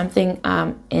energy of something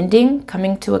ending,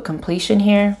 coming to a completion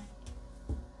here.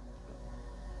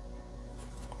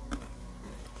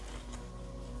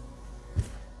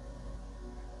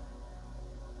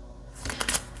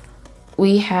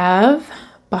 We have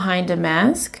behind a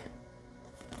mask,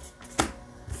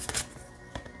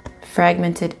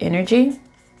 fragmented energy,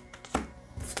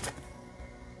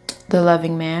 the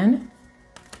loving man,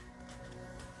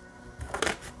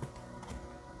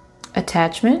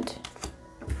 attachment,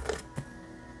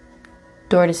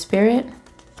 door to spirit,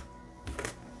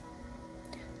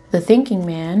 the thinking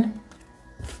man,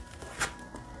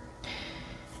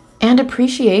 and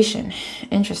appreciation.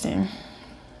 Interesting.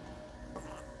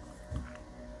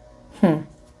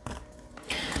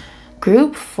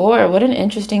 Group 4, what an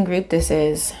interesting group this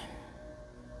is.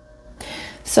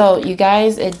 So you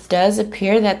guys, it does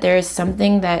appear that there is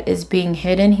something that is being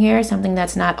hidden here, something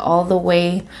that's not all the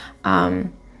way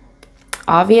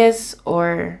obvious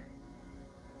or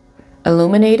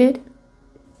illuminated.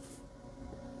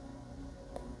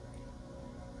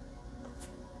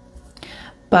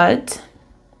 But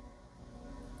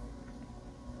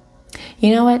you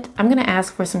know what? I'm going to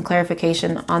ask for some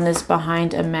clarification on this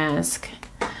behind a mask.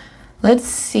 Let's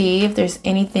see if there's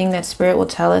anything that Spirit will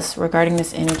tell us regarding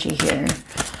this energy here.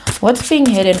 What's being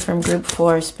hidden from group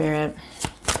 4, Spirit?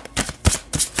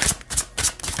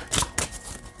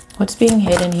 What's being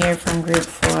hidden here from group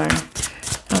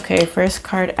 4? Okay, first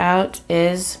card out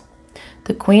is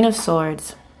the Queen of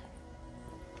Swords.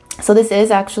 So this is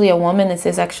actually a woman. This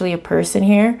is actually a person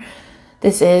here.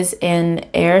 This is an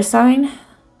air sign.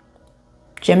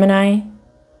 Gemini,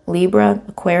 Libra,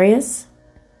 Aquarius.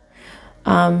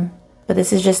 But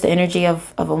this is just the energy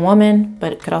of a woman,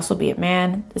 but it could also be a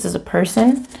man. This is a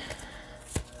person.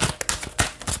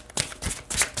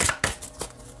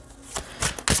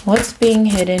 What's being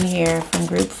hidden here from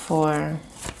group 4?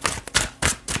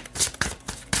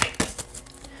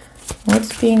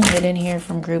 What's being hidden here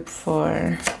from group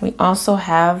 4? We also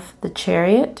have the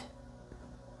Chariot.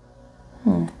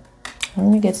 Let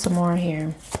me get some more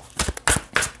here.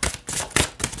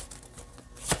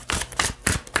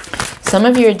 Some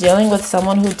of you are dealing with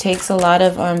someone who takes a lot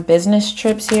of business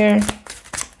trips here.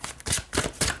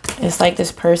 It's like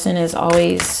this person is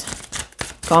always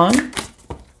gone.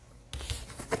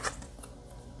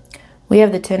 We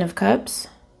have the Ten of Cups.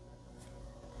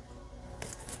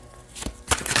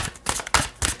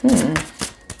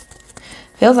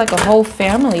 Feels like a whole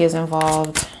family is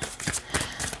involved.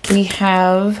 We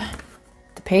have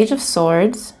the Page of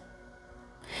Swords.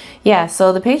 Yeah,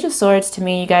 so the Page of Swords to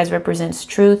me, you guys, represents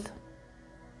truth,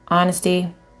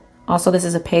 honesty. Also, this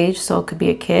is a page, so it could be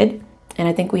a kid. And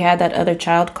I think we had that other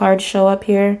child card show up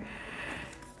here.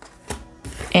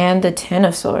 And the Ten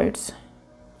of Swords.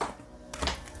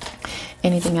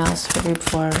 Anything else for group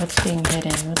 4? What's being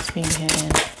hidden? What's being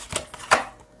hidden?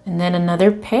 And then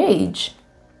another page.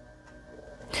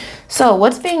 So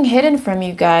what's being hidden from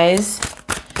you guys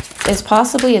is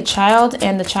possibly a child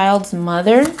and the child's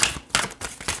mother.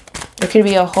 There could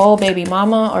be a whole baby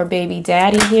mama or baby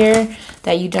daddy here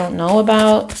that you don't know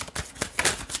about.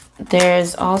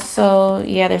 There's also,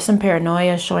 yeah, there's some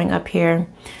paranoia showing up here.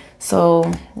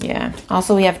 So, yeah.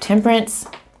 Also, we have Temperance.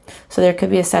 So there could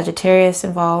be a Sagittarius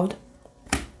involved.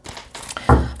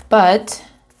 But,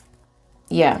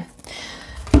 yeah.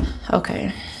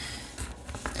 Okay.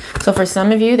 So for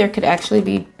some of you, there could actually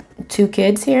be 2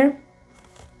 kids here.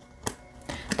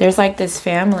 There's like this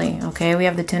family, okay? We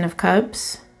have the Ten of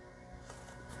Cups.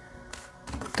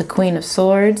 The Queen of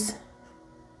Swords.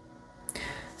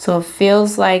 So it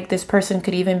feels like this person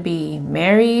could even be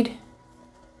married,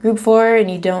 group 4,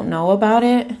 and you don't know about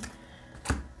it.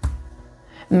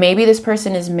 Maybe this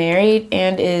person is married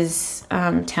and is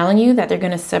telling you that they're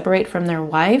going to separate from their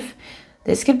wife.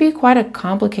 This could be quite a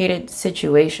complicated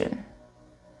situation.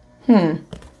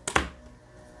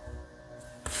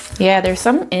 Yeah, there's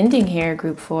some ending here,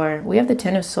 group 4. We have the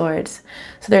Ten of Swords.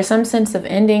 So there's some sense of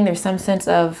ending. There's some sense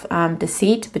of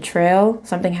deceit, betrayal,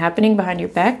 something happening behind your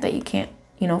back that you can't,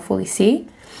 you know, fully see.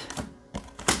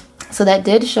 So that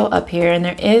did show up here, and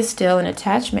there is still an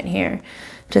attachment here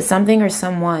to something or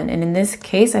someone. And in this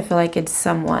case, I feel like it's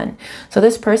someone. So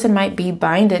this person might be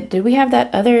binded. Did we have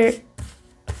that other?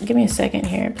 Give me a second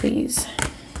here, please.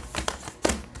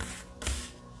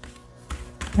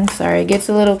 I'm sorry, it gets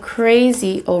a little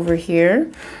crazy over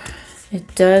here.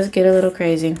 It does get a little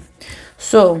crazy.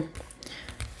 So,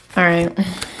 all right.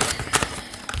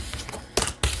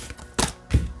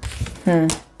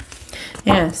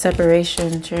 Yeah,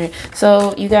 separation.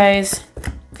 So, you guys,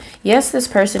 yes, this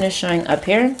person is showing up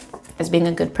here as being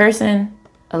a good person,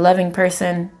 a loving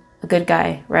person, a good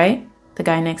guy, right? The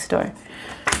guy next door.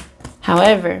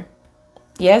 However,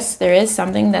 yes, there is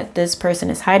something that this person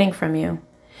is hiding from you.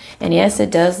 And yes, it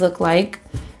does look like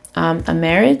a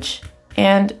marriage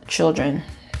and children.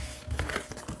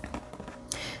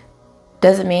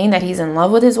 Doesn't mean that he's in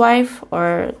love with his wife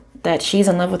or that she's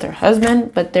in love with her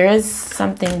husband, but there is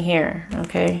something here,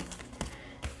 okay?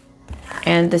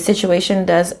 And the situation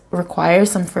does require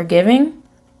some forgiving.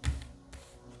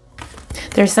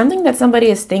 There's something that somebody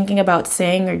is thinking about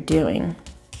saying or doing.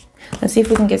 Let's see if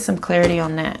we can get some clarity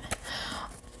on that.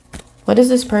 What is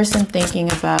this person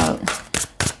thinking about?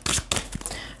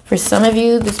 For some of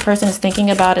you, this person is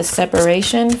thinking about a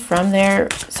separation from their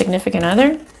significant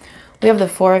other. We have the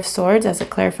Four of Swords as a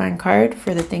clarifying card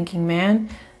for the thinking man.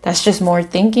 That's just more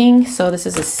thinking. So this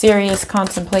is a serious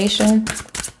contemplation.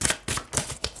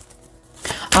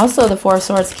 Also, the Four of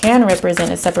Swords can represent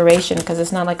a separation because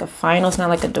it's not like a final, it's not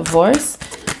like a divorce,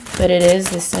 but it is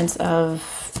the sense of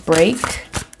break.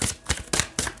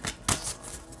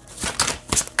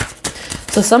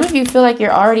 So some of you feel like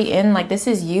you're already in, like this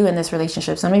is you in this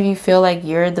relationship. Some of you feel like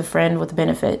you're the friend with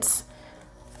benefits.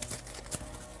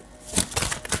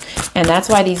 And that's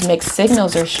why these mixed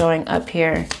signals are showing up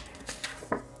here.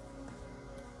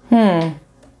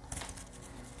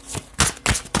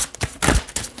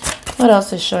 What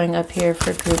else is showing up here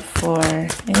for group 4?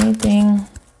 Anything?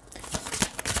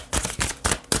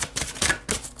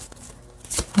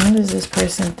 What is this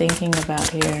person thinking about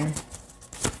here?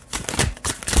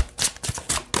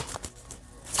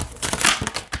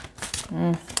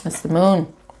 That's the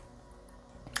moon.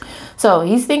 So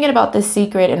he's thinking about this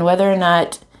secret and whether or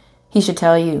not he should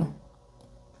tell you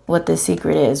what this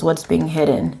secret is, what's being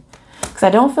hidden. Because I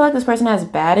don't feel like this person has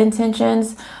bad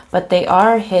intentions, but they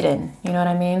are hidden. You know what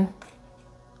I mean?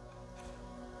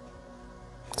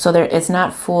 So it's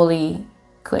not fully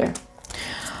clear.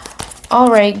 All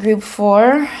right, group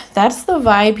 4. That's the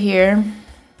vibe here.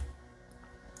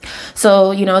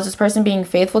 So, you know, is this person being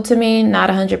faithful to me?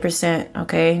 Not 100%,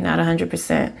 okay? Not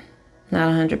 100%. Not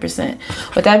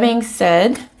 100%. With that being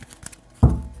said,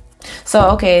 so,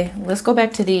 okay, let's go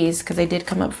back to these because they did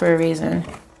come up for a reason.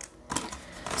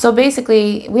 So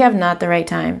basically, we have not the right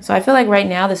time. So I feel like right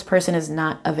now this person is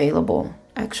not available,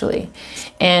 actually.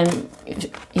 And,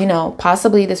 you know,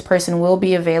 possibly this person will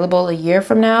be available a year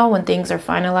from now when things are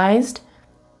finalized.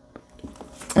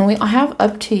 And we have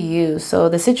up to you. So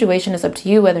the situation is up to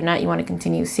you whether or not you want to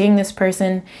continue seeing this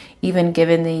person, even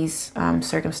given these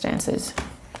circumstances.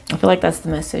 I feel like that's the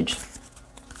message.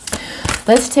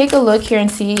 Let's take a look here and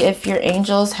see if your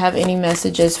angels have any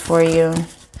messages for you.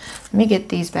 Let me get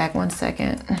these back 1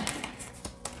 second.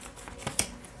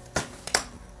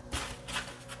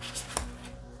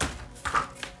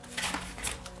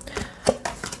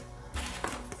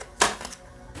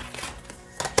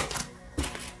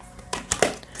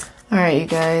 All right, you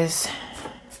guys.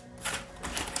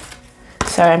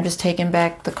 Sorry, I'm just taking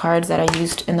back the cards that I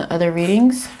used in the other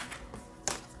readings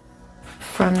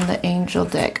from the angel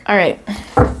deck. All right.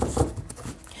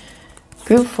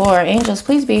 Group 4. Angels,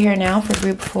 please be here now for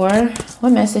group 4.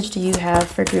 What message do you have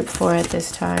for group 4 at this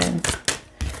time?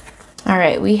 All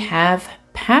right, we have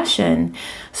passion.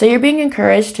 So you're being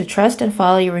encouraged to trust and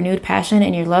follow your renewed passion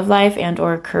in your love life and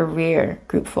or career,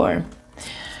 group 4.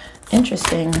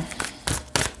 Interesting.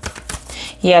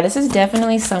 Yeah, this is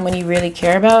definitely someone you really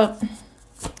care about.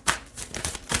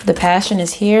 The passion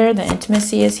is here. The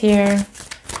intimacy is here.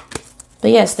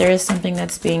 But yes, there is something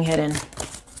that's being hidden.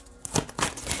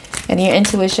 And your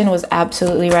intuition was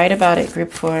absolutely right about it,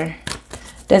 group 4.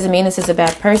 Doesn't mean this is a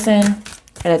bad person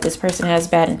or that this person has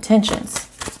bad intentions.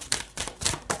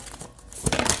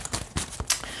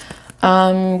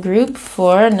 Group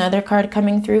 4, another card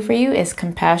coming through for you is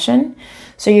compassion.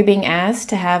 So you're being asked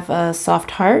to have a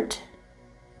soft heart.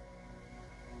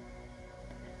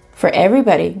 For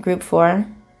everybody, group 4,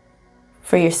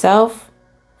 for yourself,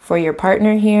 for your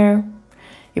partner here,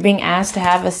 you're being asked to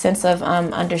have a sense of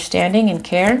understanding and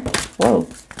care. Whoa.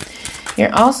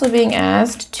 You're also being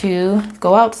asked to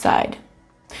go outside.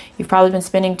 You've probably been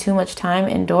spending too much time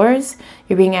indoors.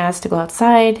 You're being asked to go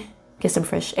outside, get some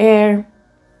fresh air,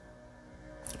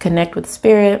 connect with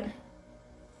spirit.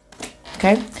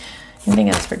 Okay. Anything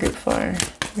else for group 4?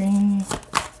 3.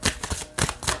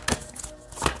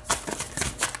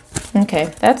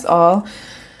 Okay, that's all.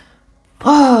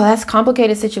 Oh, that's a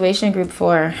complicated situation, group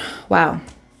 4. Wow.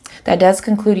 That does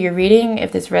conclude your reading.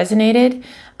 If this resonated,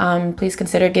 please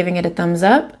consider giving it a thumbs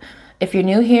up. If you're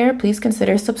new here, please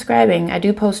consider subscribing. I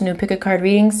do post new pick a card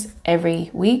readings every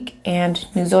week and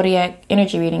new zodiac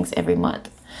energy readings every month.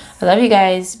 I love you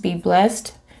guys. Be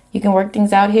blessed. You can work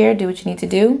things out here. Do what you need to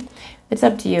do. It's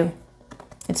up to you.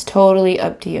 It's totally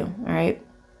up to you. All right.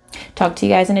 Talk to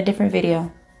you guys in a different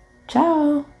video.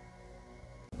 Ciao.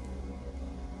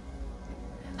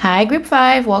 Hi, group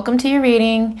 5. Welcome to your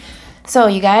reading. So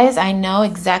you guys, I know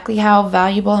exactly how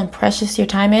valuable and precious your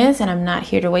time is, and I'm not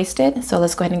here to waste it. So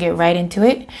let's go ahead and get right into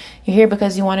it. You're here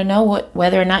because you want to know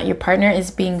whether or not your partner is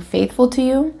being faithful to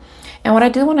you. And what I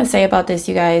do want to say about this,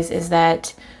 you guys, is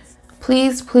that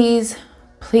please, please,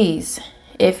 please,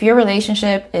 if your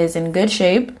relationship is in good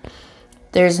shape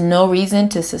there's no reason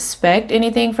to suspect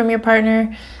anything from your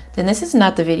partner, then this is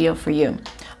not the video for you.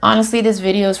 Honestly, this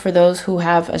video is for those who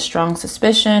have a strong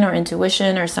suspicion or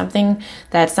intuition or something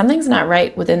that something's not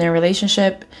right within their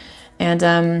relationship.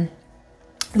 And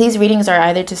these readings are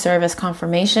either to serve as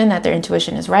confirmation that their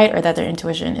intuition is right or that their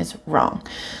intuition is wrong.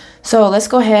 So let's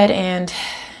go ahead and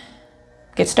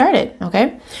get started,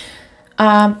 okay?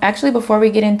 Actually, before we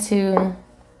get into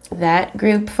that,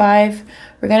 group 5,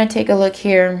 we're going to take a look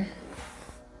here.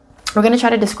 We're going to try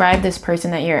to describe this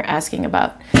person that you're asking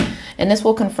about. And this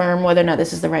will confirm whether or not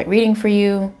this is the right reading for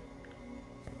you.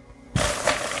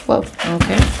 Whoa,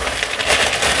 okay.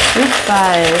 Group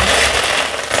 5.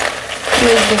 Who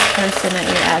is this person that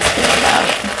you're asking about?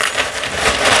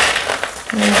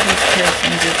 Who is this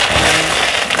person group 5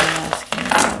 you're asking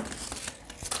about?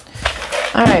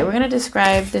 All right, we're going to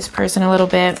describe this person a little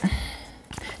bit.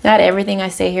 Not everything I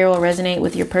say here will resonate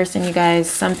with your person, you guys.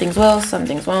 Some things will, some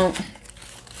things won't.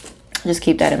 Just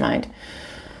keep that in mind.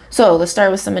 So let's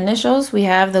start with some initials. We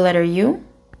have the letter U.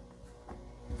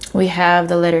 We have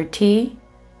the letter T.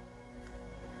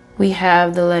 We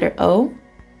have the letter O.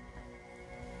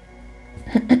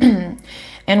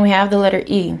 And we have the letter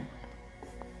E.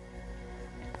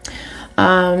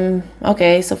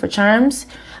 Okay, so for charms,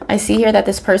 I see here that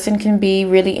this person can be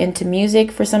really into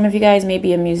music. For some of you guys,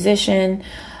 maybe a musician.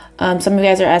 Some of you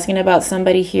guys are asking about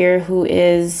somebody here who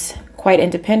is quite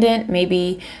independent,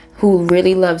 maybe who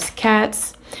really loves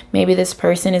cats. Maybe this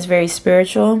person is very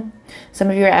spiritual. Some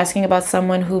of you are asking about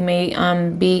someone who may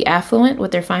be affluent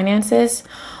with their finances,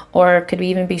 or could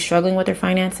even be struggling with their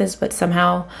finances, but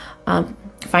somehow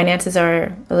finances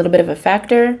are a little bit of a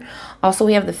factor. Also,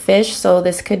 we have the fish, so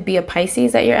this could be a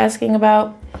Pisces that you're asking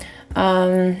about.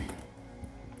 Also,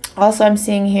 I'm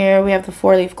seeing here we have the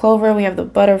 4-leaf clover, we have the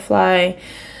butterfly.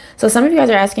 So some of you guys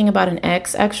are asking about an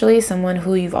ex, actually, someone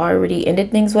who you've already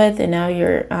ended things with, and now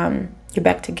you're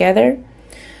back together.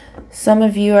 Some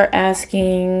of you are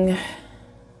asking,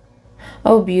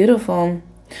 oh, beautiful.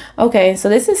 Okay, so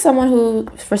this is someone who,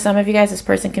 for some of you guys, this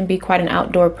person can be quite an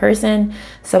outdoor person,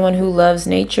 someone who loves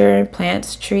nature,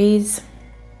 plants, trees.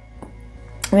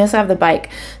 We also have the bike.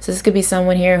 So this could be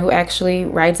someone here who actually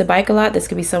rides a bike a lot. This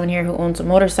could be someone here who owns a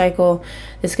motorcycle.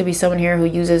 This could be someone here who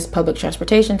uses public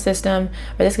transportation system,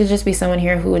 or this could just be someone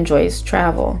here who enjoys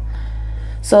travel.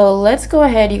 So let's go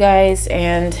ahead, you guys,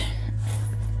 and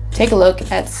take a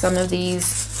look at some of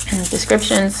these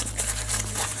descriptions.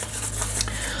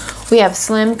 We have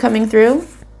slim coming through,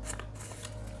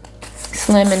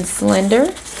 slim and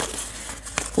slender.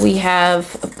 We have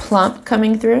plump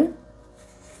coming through.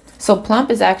 So plump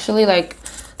is actually like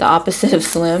the opposite of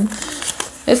slim.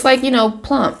 It's like, you know,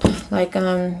 plump. Like,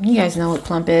 you guys know what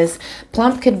plump is.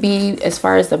 Plump could be as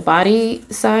far as the body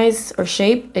size or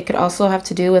shape. It could also have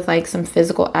to do with like some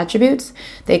physical attributes.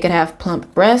 They could have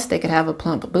plump breasts. They could have a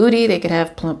plump booty. They could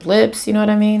have plump lips. You know what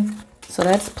I mean? So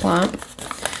that's plump.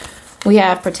 We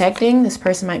have protecting. This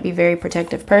person might be a very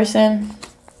protective person.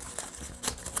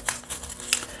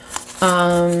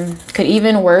 Could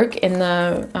even work in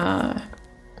the,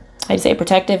 I'd say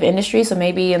protective industry. So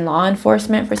maybe in law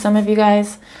enforcement for some of you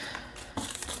guys.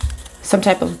 Some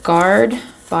type of guard,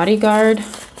 bodyguard,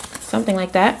 something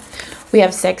like that. We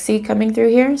have sexy coming through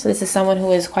here. So this is someone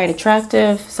who is quite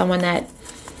attractive, someone that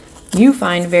you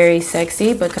find very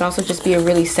sexy, but could also just be a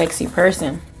really sexy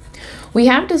person. We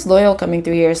have disloyal coming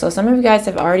through here. So some of you guys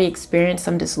have already experienced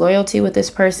some disloyalty with this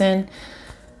person,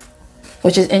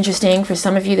 which is interesting. For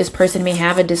some of you, this person may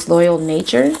have a disloyal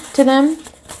nature to them.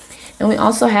 And we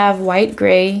also have white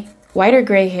or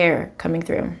gray hair coming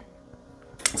through.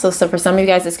 So for some of you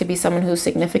guys, this could be someone who's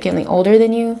significantly older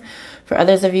than you. For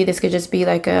others of you, this could just be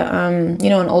like a, you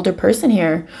know, an older person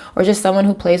here, or just someone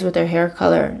who plays with their hair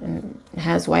color and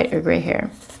has white or gray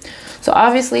hair. So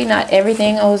obviously not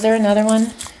everything. Oh, is there another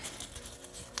one?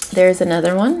 There's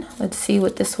another one. Let's see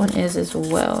what this one is as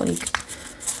well.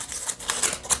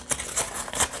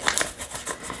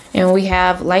 And we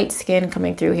have light skin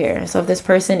coming through here. So if this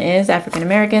person is African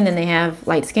American, then they have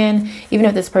light skin. Even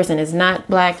if this person is not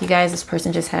black, you guys, this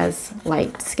person just has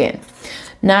light skin.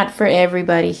 Not for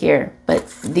everybody here, but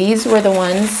these were the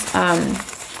ones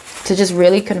to just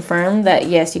really confirm that,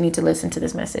 yes, you need to listen to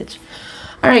this message.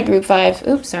 All right, group 5.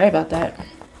 Oops, sorry about that.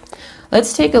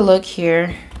 Let's take a look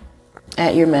here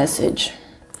at your message.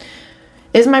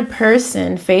 Is my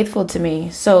person faithful to me?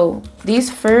 So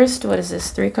these first, what is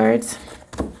this, 3 cards?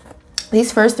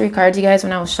 These first 3 cards, you guys,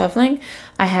 when I was shuffling,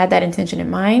 I had that intention in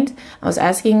mind. I was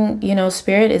asking, you know,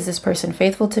 Spirit, is this person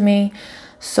faithful to me?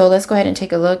 So let's go ahead and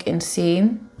take a look and see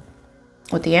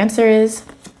what the answer is.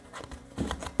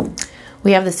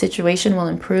 We have the situation will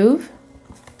improve.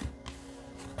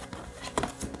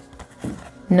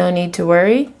 No need to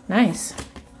worry. Nice.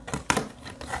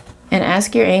 And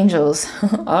ask your angels.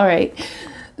 All right.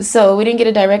 So we didn't get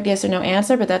a direct yes or no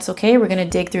answer, but that's okay. We're going to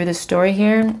dig through the story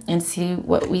here and see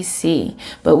what we see.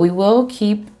 But we will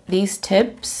keep these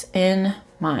tips in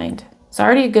mind. It's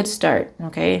already a good start,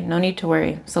 okay? No need to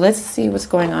worry. So let's see what's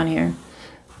going on here.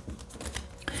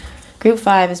 Group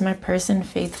 5, is my person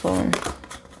faithful?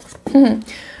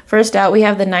 First out, we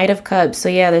have the Knight of Cups. So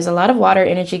yeah, there's a lot of water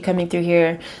energy coming through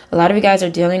here. A lot of you guys are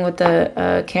dealing with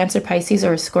the Cancer, Pisces,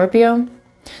 or Scorpio.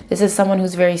 This is someone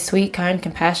who's very sweet, kind,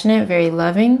 compassionate, very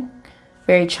loving,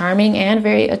 very charming, and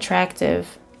very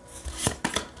attractive.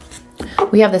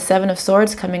 We have the Seven of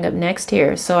Swords coming up next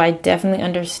here. So I definitely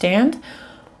understand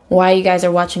why you guys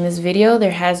are watching this video.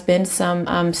 There has been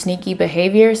some sneaky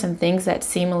behavior, some things that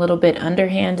seem a little bit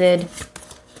underhanded.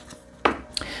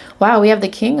 Wow, we have the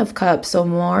King of Cups, so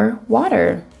more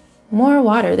water. More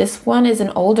water. This one is an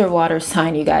older water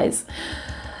sign, you guys.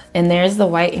 And there's the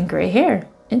white and gray hair.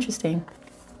 Interesting.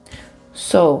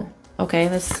 So, okay,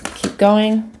 let's keep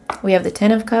going. We have the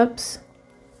Ten of Cups.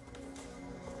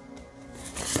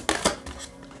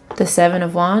 The Seven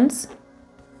of Wands.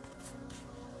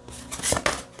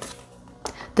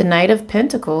 The Knight of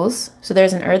Pentacles. So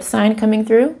there's an earth sign coming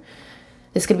through.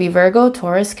 This could be Virgo,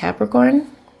 Taurus, Capricorn.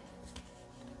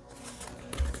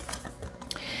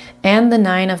 And the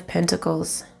Nine of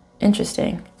Pentacles.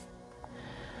 Interesting.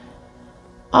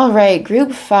 All right,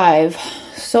 group 5.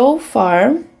 So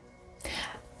far,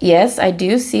 yes, I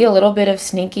do see a little bit of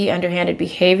sneaky, underhanded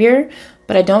behavior,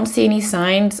 but I don't see any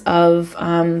signs of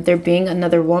there being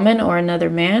another woman or another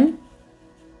man.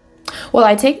 Well,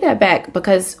 I take that back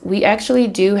because we actually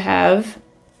do have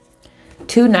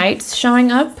 2 knights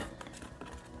showing up,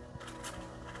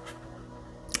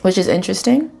 which is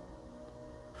interesting.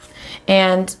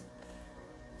 And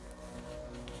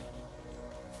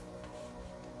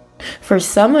for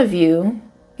some of you,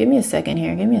 give me a second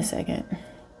here, give me a second.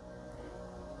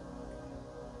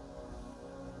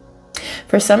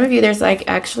 For some of you, there's like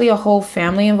actually a whole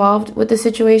family involved with the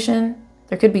situation.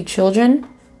 There could be children.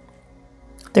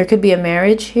 There could be a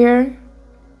marriage here.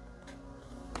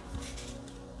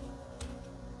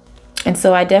 And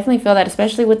so I definitely feel that,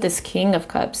 especially with this King of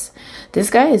Cups, this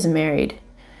guy is married.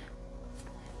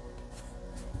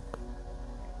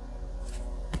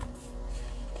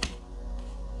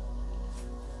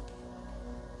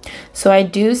 So I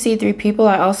do see 3 people.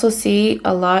 I also see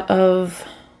a lot of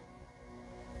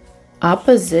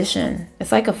opposition.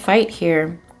 It's like a fight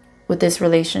here with this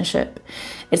relationship.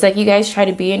 It's like you guys try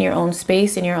to be in your own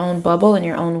space, in your own bubble, in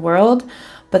your own world,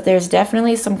 but there's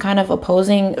definitely some kind of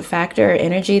opposing factor or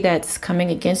energy that's coming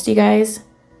against you guys.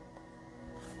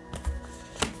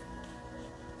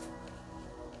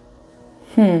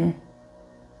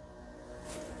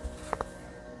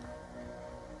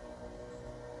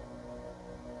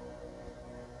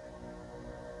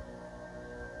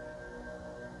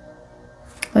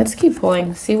 Let's keep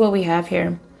pulling, see what we have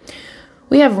here.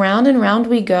 We have round and round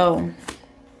we go.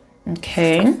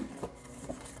 Okay.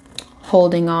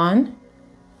 Holding on.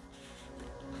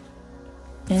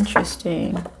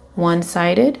 Interesting.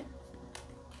 One-sided.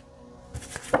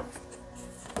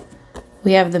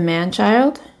 We have the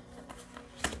man-child.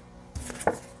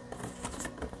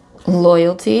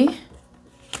 Loyalty.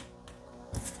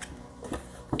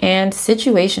 And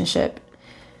situationship.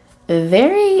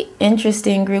 Very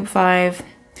interesting, group 5.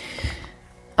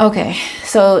 Okay,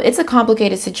 so it's a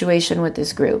complicated situation with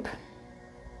this group.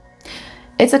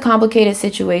 It's a complicated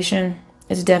situation.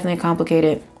 It's definitely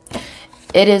complicated.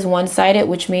 It is one-sided,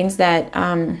 which means that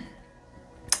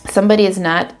somebody is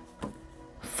not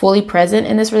fully present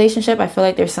in this relationship. I feel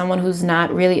like there's someone who's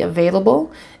not really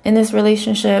available in this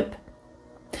relationship.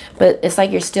 But it's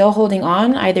like you're still holding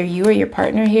on, either you or your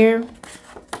partner here,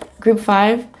 group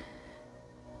 5.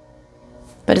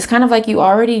 But it's kind of like you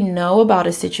already know about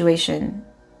a situation.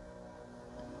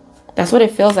 That's what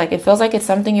it feels like. It feels like it's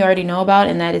something you already know about,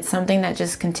 and that it's something that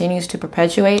just continues to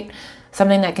perpetuate,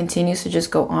 something that continues to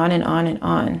just go on and on and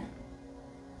on.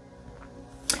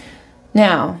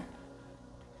 Now,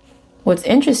 what's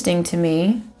interesting to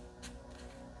me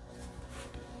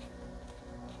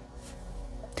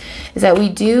is that we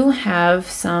do have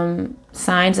some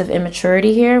signs of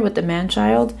immaturity here with the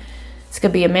man-child. This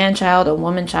could be a man-child, a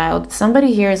woman-child.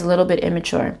 Somebody here is a little bit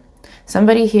immature.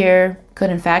 Somebody here could,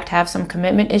 in fact, have some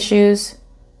commitment issues.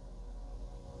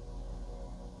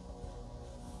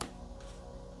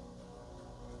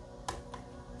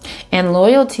 And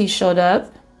loyalty showed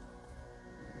up.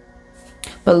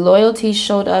 But loyalty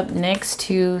showed up next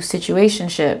to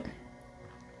situationship.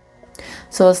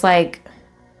 So it's like,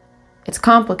 it's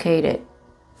complicated.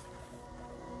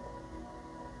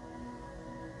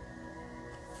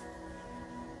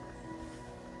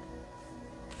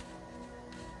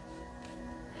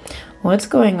 What's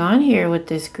going on here with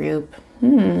this group?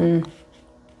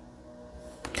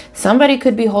 Somebody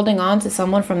could be holding on to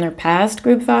someone from their past,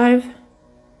 group 5.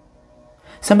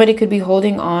 Somebody could be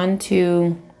holding on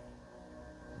to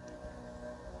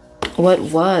what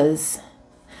was,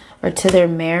 or to their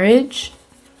marriage.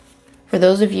 For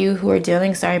those of you who are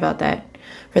dealing, sorry about that.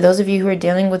 For those of you who are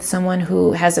dealing with someone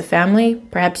who has a family,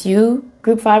 perhaps you,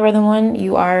 group 5, are the one,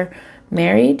 you are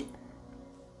married.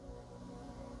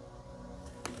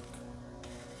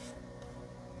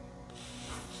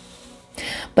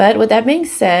 But with that being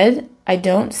said, I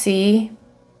don't see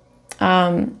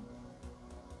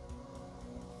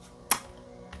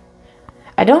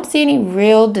any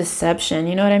real deception,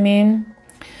 you know what I mean?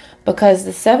 Because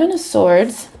the 7 of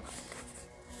Swords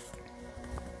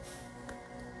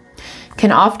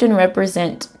can often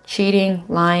represent cheating,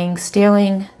 lying,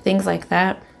 stealing, things like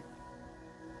that.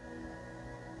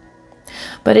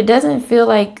 But it doesn't feel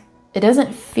like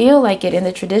it in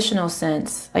the traditional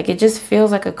sense. Like, it just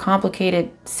feels like a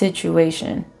complicated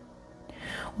situation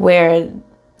where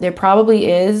there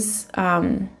probably is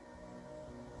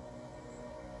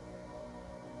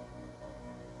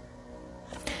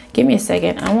give me a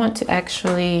second. I want to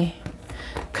actually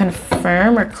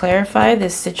confirm or clarify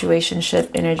this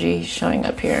situationship energy showing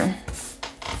up here.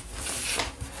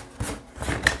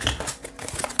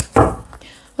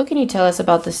 What can you tell us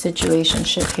about the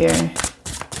situationship here?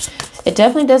 It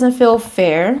definitely doesn't feel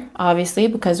fair, obviously,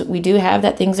 because we do have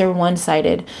that things are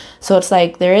one-sided. So it's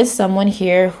like there is someone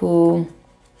here who...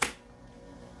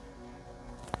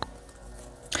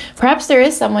 Perhaps there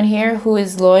is someone here who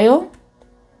is loyal.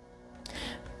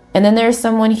 And then there's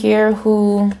someone here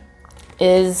who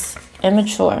is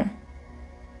immature.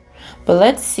 But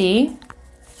let's see.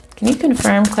 Can you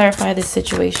confirm, clarify the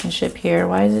situationship here?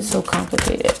 Why is it so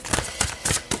complicated?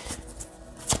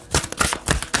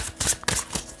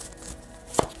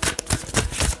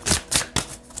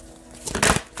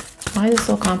 Why is it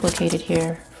so complicated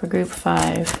here for group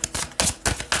 5?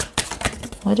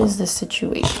 What is the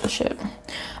situationship?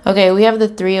 Okay, we have the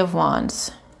 3 of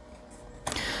Wands.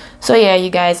 So yeah,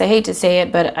 you guys, I hate to say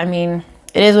it, but I mean,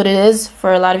 it is what it is.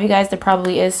 For a lot of you guys, there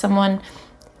probably is someone,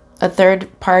 a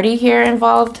third party here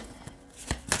involved.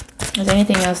 Is there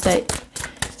anything else that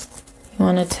you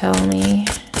want to tell me?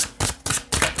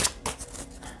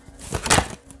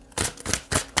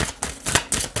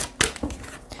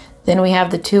 Then we have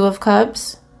the 2 of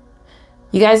Cups.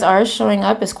 You guys are showing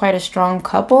up as quite a strong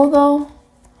couple, though.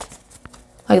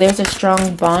 Like, there's a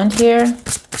strong bond here.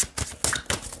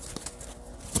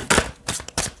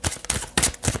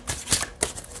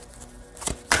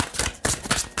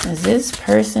 Is this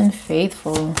person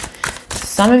faithful?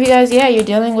 Some of you guys, yeah, you're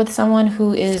dealing with someone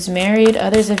who is married.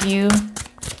 Others of you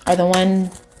are the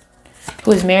one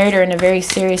who is married or in a very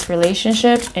serious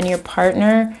relationship, and your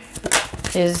partner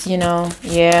is, you know,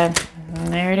 yeah,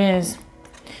 there it is.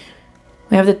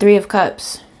 We have the 3 of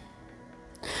Cups.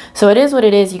 So it is what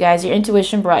it is, you guys. Your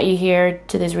intuition brought you here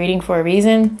to this reading for a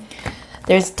reason.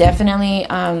 There's definitely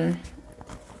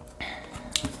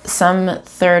some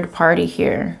third party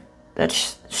here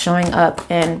that's showing up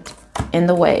and in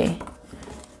the way.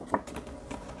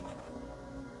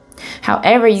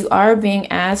 However, you are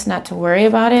being asked not to worry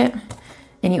about it,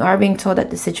 and you are being told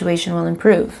that the situation will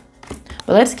improve.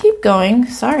 But let's keep going.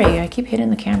 Sorry, I keep hitting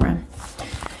the camera.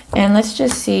 And let's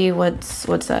just see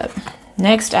what's up.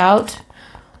 Next out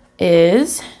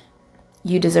is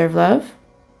you deserve love.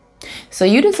 So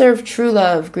you deserve true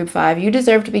love, group 5. You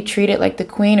deserve to be treated like the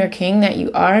queen or king that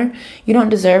you are. You don't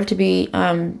deserve to be,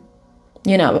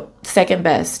 you know, second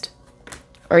best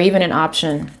or even an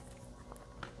option.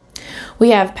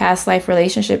 We have past life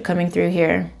relationship coming through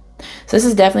here. So this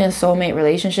is definitely a soulmate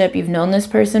relationship. You've known this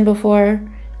person before.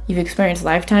 You've experienced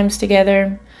lifetimes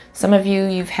together. Some of you,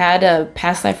 you've had a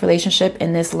past life relationship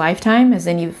in this lifetime, as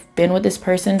in you've been with this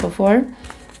person before.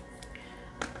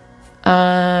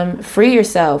 Free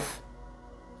yourself.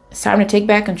 It's time to take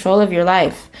back control of your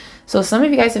life. So some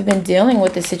of you guys have been dealing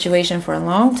with this situation for a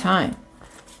long time.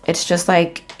 It's just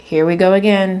like, here we go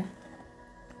again.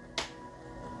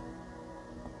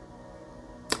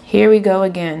 Here we go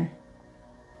again.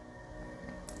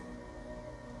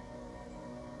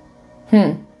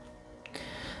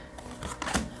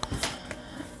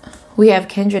 We have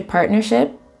kindred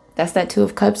partnership. That's that 2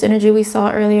 of Cups energy we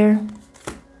saw earlier.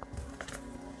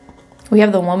 We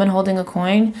have the woman holding a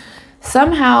coin.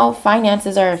 Somehow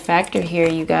finances are a factor here,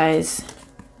 you guys.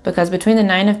 Because between the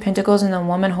 9 of Pentacles and the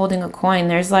woman holding a coin,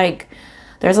 there's a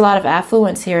lot of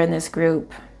affluence here in this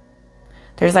group.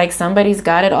 There's like somebody's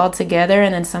got it all together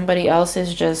and then somebody else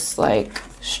is just like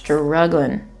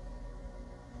struggling.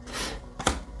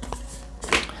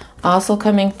 Also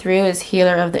coming through is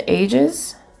Healer of the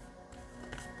Ages,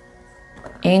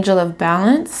 Angel of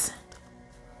Balance,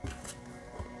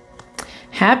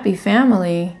 Happy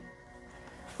Family.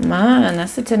 Man,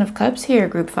 that's the 10 of Cups here,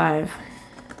 group 5.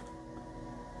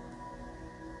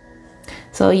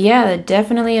 So yeah,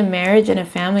 definitely a marriage and a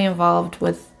family involved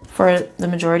for the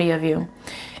majority of you.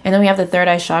 And then we have the third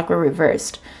eye chakra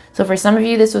reversed. So for some of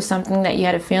you, this was something that you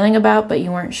had a feeling about, but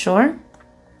you weren't sure.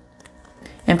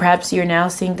 And perhaps you're now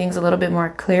seeing things a little bit more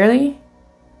clearly.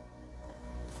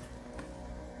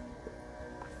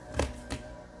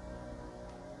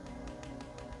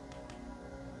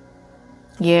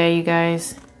 Yeah, you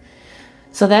guys.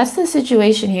 So that's the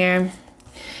situation here.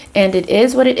 And it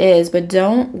is what it is, but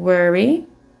don't worry.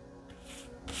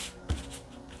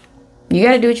 You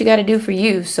got to do what you got to do for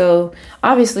you. So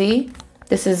obviously,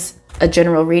 this is a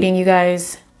general reading, you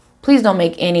guys. Please don't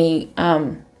make any,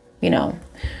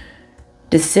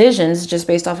 decisions just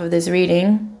based off of this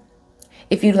reading.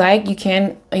 If you'd like, you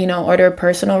can, order a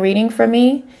personal reading from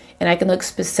me, and I can look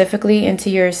specifically into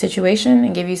your situation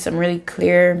and give you some really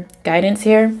clear guidance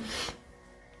here.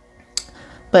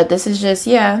 But this is just,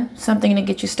 something to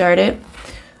get you started.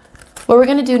 What we're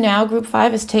going to do now, group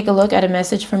 5, is take a look at a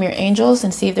message from your angels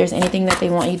and see if there's anything that they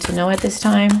want you to know at this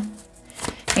time.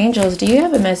 Angels, do you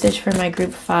have a message for my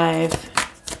group 5?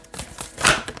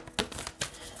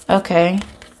 Okay.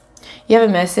 You have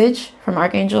a message from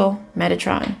Archangel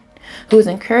Metatron, who is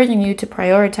encouraging you to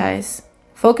prioritize.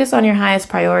 Focus on your highest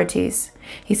priorities.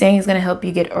 He's saying he's going to help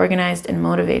you get organized and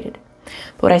motivated.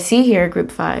 But what I see here,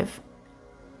 group 5,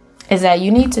 is that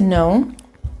you need to know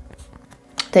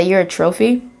that you're a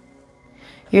trophy.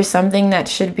 You're something that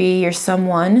should be, you're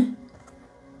someone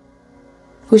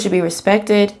who should be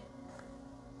respected,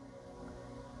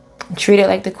 treated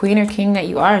like the queen or king that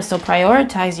you are. So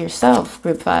prioritize yourself,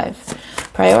 group 5.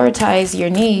 Prioritize your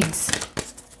needs.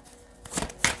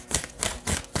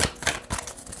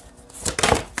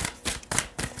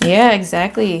 Yeah,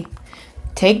 exactly.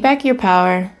 Take back your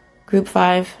power, group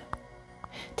 5.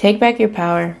 Take back your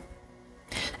power.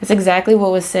 That's exactly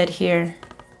what was said here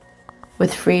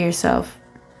with free yourself.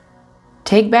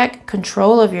 Take back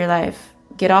control of your life.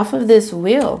 Get off of this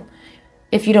wheel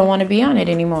if you don't want to be on it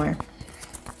anymore.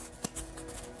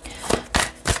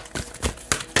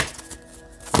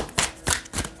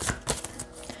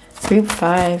 Group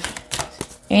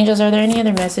 5. Angels, are there any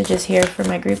other messages here for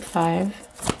my group 5?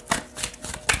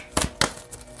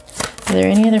 Are there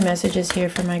any other messages here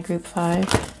for my group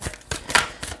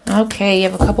 5? Okay, you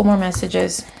have a couple more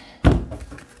messages.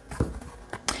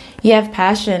 You have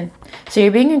passion. So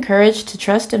you're being encouraged to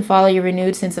trust and follow your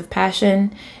renewed sense of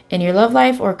passion in your love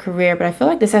life or career. But I feel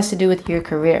like this has to do with your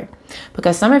career,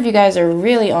 because some of you guys are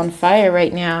really on fire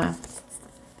right now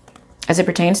as it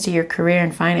pertains to your career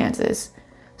and finances.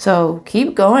 So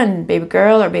keep going, baby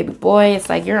girl or baby boy. It's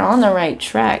like you're on the right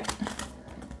track.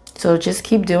 So just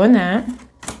keep doing that.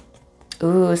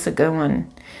 Ooh, it's a good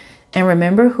one. And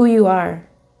remember who you are.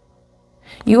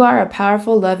 You are a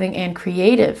powerful, loving, and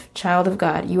creative child of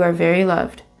God. You are very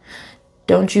loved.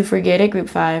 Don't you forget it, group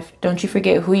 5. Don't you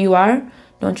forget who you are.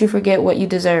 Don't you forget what you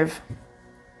deserve.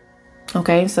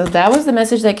 Okay, so that was the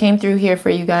message that came through here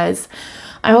for you guys.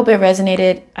 I hope it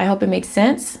resonated. I hope it makes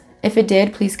sense. If it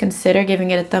did, please consider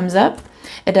giving it a thumbs up.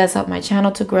 It does help my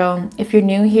channel to grow. If you're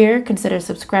new here, consider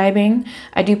subscribing.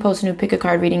 I do post new pick a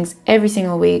card readings every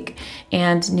single week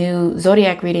and new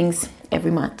zodiac readings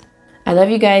every month. I love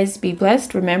you guys. Be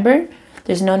blessed. Remember,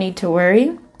 there's no need to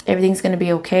worry. Everything's going to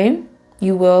be okay.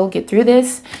 You will get through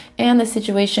this and the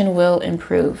situation will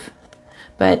improve.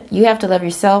 But you have to love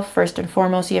yourself first and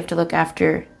foremost. You have to look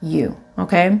after you.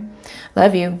 Okay?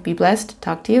 Love you. Be blessed.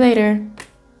 Talk to you later.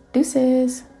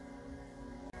 Deuces.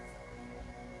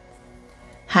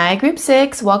 Hi, group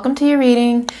 6. Welcome to your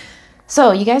reading.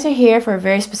 So you guys are here for a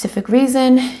very specific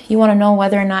reason. You want to know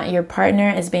whether or not your partner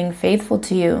is being faithful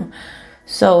to you.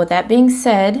 So with that being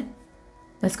said,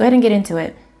 let's go ahead and get into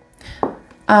it.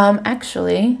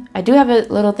 Actually, I do have a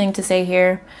little thing to say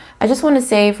here. I just want to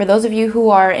say, for those of you who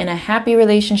are in a happy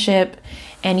relationship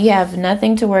and you have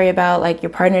nothing to worry about, like your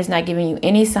partner is not giving you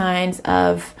any signs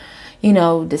of,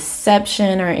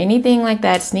 deception or anything like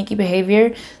that, sneaky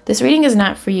behavior, this reading is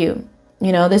not for you.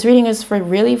 This reading is for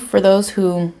those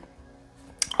who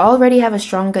already have a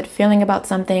strong gut feeling about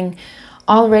something,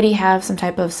 already have some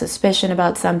type of suspicion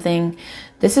about something.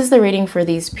 This is the reading for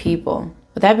these people.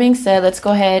 With that being said, let's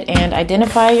go ahead and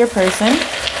identify your person. Let's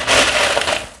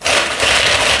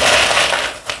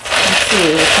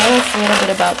see. Tell us a little bit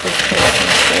about this person.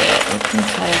 What can you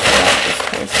tell us about this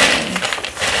person?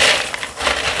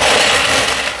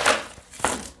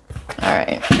 All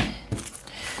right.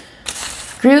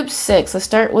 Group 6, let's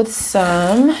start with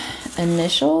some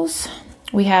initials.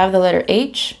 We have the letter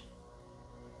H,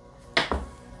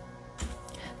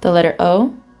 the letter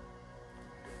O,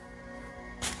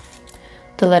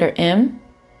 the letter M.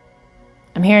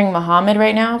 I'm hearing Muhammad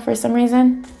right now for some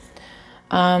reason.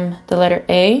 The letter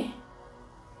A,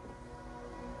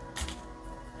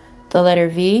 the letter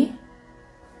V,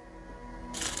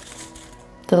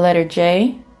 the letter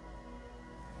J,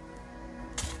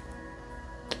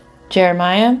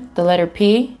 Jeremiah, the letter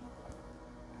P,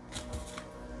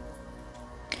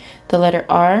 the letter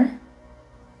R.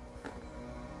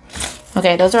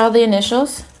 Okay, those are all the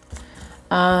initials.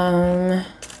 So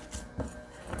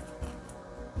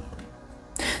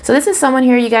this is someone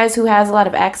here, you guys, who has a lot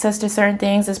of access to certain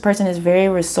things. This person is very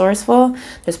resourceful.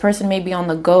 This person may be on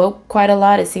the go quite a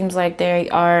lot. It seems like they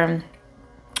are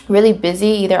really busy,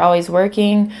 either always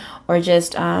working or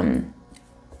just,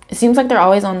 it seems like they're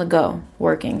always on the go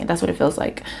working. That's what it feels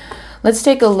like. Let's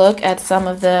take a look at some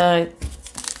of the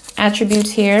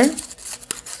attributes here.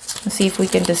 Let's see if we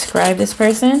can describe this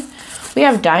person. We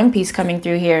have dime piece coming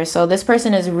through here. So this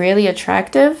person is really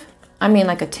attractive. I mean,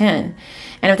 like a 10.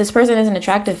 And if this person isn't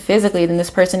attractive physically, then this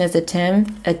person is a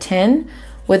 10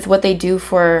 with what they do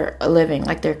for a living,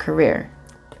 like their career.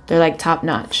 They're like top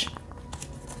notch.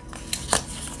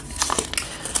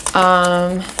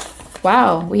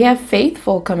 Wow, we have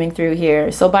faithful coming through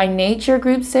here. So by nature,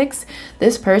 group 6,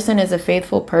 this person is a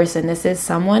faithful person. This is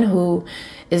someone who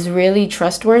is really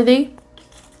trustworthy.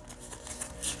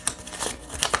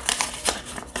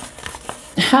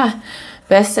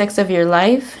 Best sex of your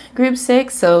life, group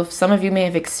 6. So some of you may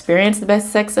have experienced the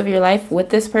best sex of your life with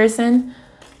this person.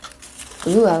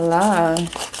 Ooh la la.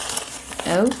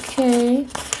 Okay.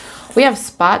 We have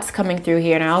spots coming through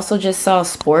here, and I also just saw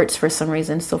sports for some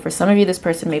reason. So for some of you, this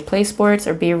person may play sports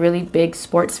or be a really big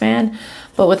sports fan.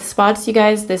 But with spots, you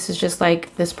guys, this is just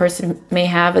like this person may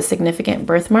have a significant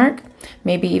birthmark,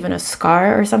 maybe even a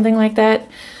scar or something like that.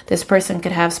 This person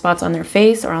could have spots on their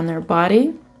face or on their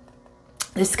body.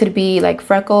 This could be like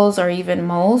freckles or even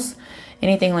moles,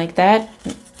 anything like that.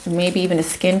 Maybe even a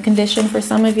skin condition for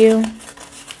some of you.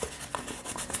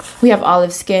 We have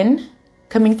olive skin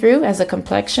coming through as a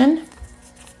complexion.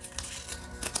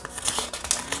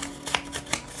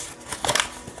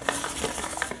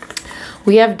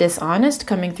 We have dishonest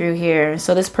coming through here.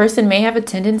 So this person may have a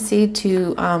tendency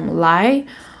to lie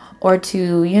or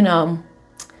to, you know,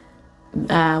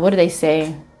 what do they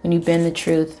say when you bend the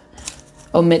truth?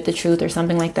 Omit the truth or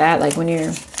something like that. Like when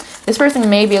you're, this person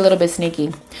may be a little bit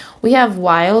sneaky. We have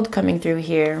wild coming through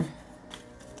here.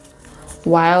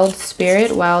 Wild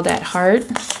spirit, wild at heart.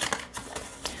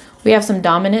 We have some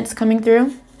dominance coming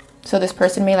through. So this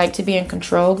person may like to be in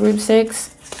control, group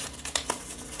 6.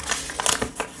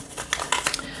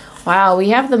 Wow, we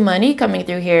have the money coming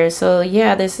through here. So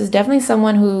yeah, this is definitely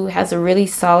someone who has a really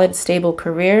solid, stable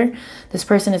career. This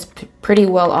person is pretty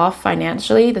well off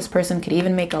financially. This person could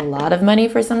even make a lot of money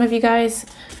for some of you guys.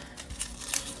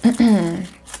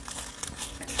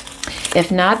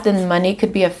 If not, then money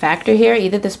could be a factor here.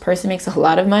 Either this person makes a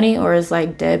lot of money or is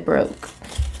like dead broke.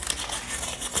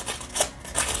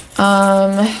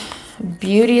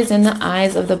 Beauty is in the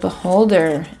eyes of the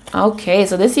beholder. Okay,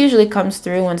 so this usually comes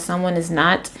through when someone is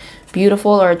not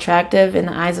beautiful or attractive in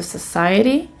the eyes of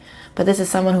society. But this is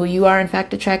someone who you are in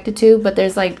fact attracted to. But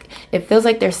there's like, it feels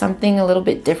like there's something a little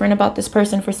bit different about this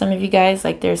person for some of you guys.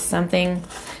 Like there's something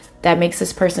that makes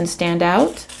this person stand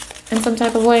out in some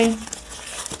type of way.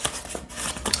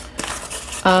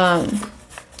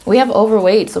 We have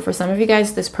overweight. So for some of you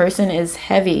guys, this person is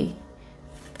heavy.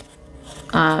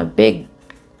 Big.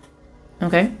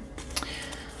 Okay.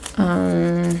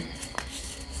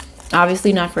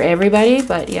 Obviously not for everybody,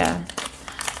 but yeah.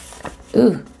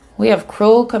 Ooh, we have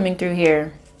cruel coming through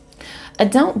here.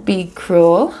 Don't be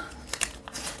cruel.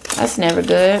 That's never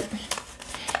good.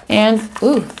 And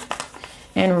ooh,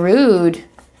 and rude.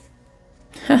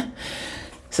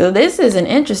 So this is an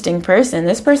interesting person.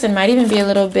 This person might even be a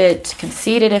little bit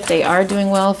conceited if they are doing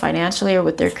well financially or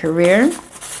with their career.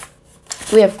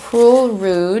 We have cruel,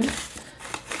 rude,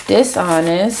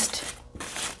 dishonest,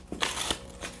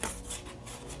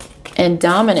 and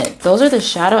dominant. Those are the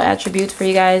shadow attributes for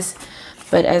you guys.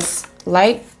 But as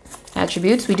light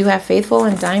attributes, we do have faithful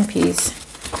and dime piece.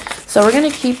 So we're going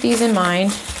to keep these in mind.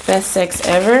 Best sex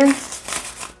ever.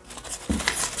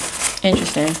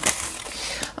 Interesting.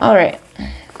 All right.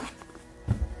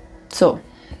 So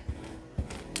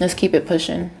let's keep it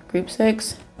pushing. Group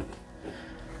 6.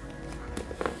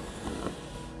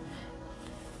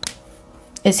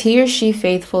 Is he or she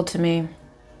faithful to me?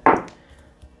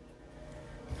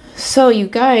 So you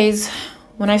guys,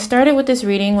 when I started with this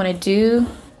reading, when I do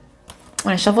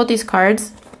when I shuffled these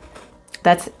cards,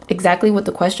 that's exactly what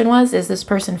the question was. Is this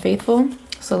person faithful?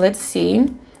 So let's see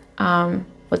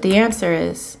what the answer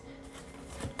is.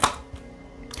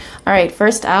 All right,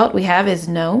 first out we have is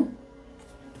no.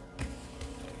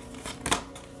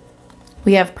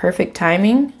 We have perfect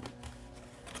timing.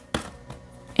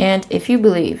 And if you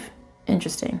believe.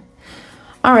 Interesting.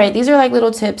 All right, these are like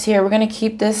little tips here. We're going to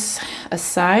keep this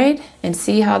aside and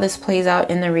see how this plays out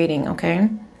in the reading, okay?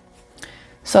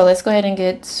 So let's go ahead and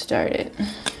get started.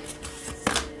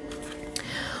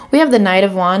 We have the Knight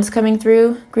of Wands coming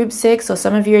through, group 6. So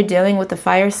some of you are dealing with the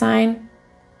fire sign,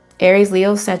 Aries,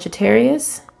 Leo,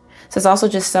 Sagittarius. So it's also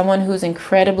just someone who's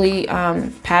incredibly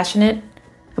passionate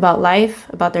about life,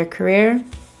 about their career.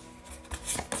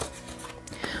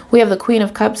 We have the Queen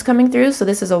of Cups coming through. So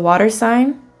this is a water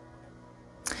sign.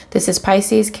 This is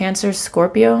Pisces, Cancer,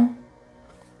 Scorpio.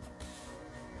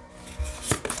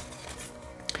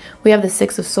 We have the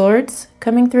Six of Swords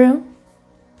coming through.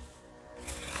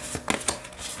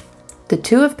 The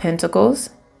Two of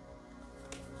Pentacles.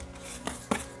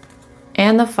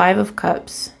 And the Five of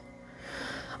Cups.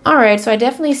 All right, so I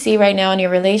definitely see right now in your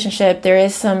relationship, there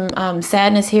is some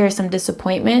sadness here, some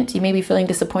disappointment. You may be feeling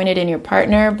disappointed in your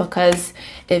partner because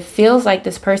it feels like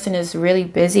this person is really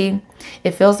busy.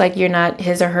 It feels like you're not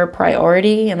his or her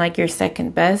priority and like you're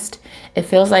second best. It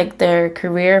feels like their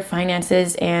career,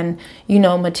 finances, and, you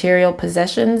know, material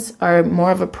possessions are more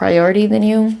of a priority than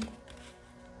you.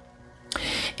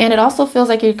 And it also feels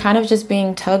like you're kind of just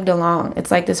being tugged along. It's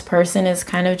like this person is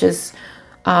kind of just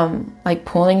like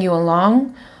pulling you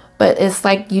along. But it's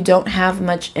like you don't have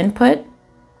much input.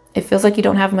 It feels like you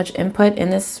don't have much input in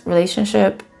this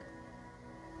relationship.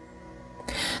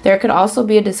 There could also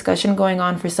be a discussion going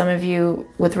on for some of you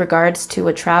with regards to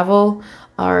a travel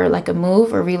or like a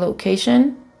move or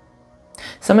relocation.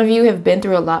 Some of you have been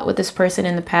through a lot with this person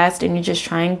in the past and you're just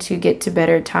trying to get to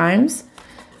better times.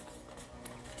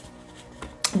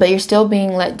 But you're still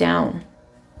being let down.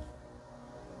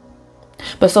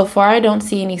 But so far, I don't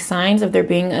see any signs of there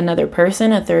being another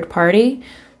person, a third party.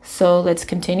 So let's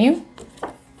continue.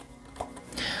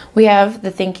 We have the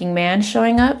Thinking Man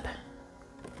showing up.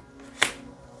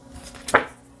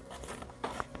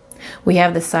 We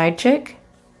have the Side Chick.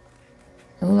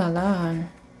 Ooh la la.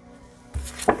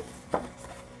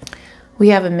 We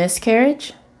have a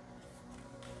miscarriage.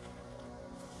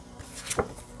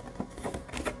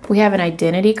 We have an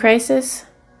identity crisis.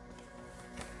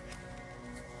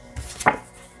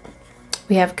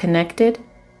 We have connected.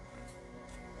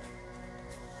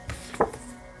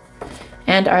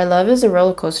 And our love is a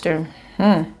roller coaster.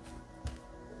 All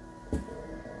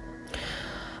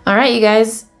right, you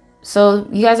guys. So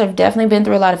you guys have definitely been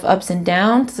through a lot of ups and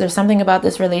downs. There's something about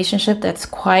this relationship that's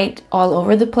quite all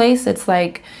over the place. It's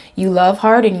like you love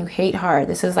hard and you hate hard.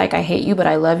 This is like I hate you, but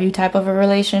I love you type of a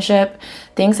relationship.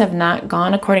 Things have not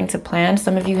gone according to plan.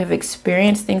 Some of you have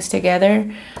experienced things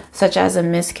together, such as a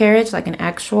miscarriage, like an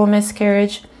actual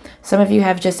miscarriage. Some of you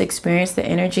have just experienced the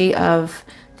energy of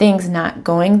things not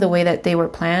going the way that they were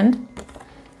planned.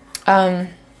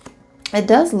 It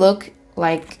does look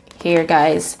like here,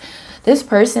 guys, this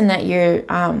person that you're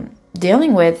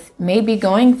dealing with may be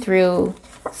going through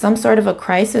some sort of a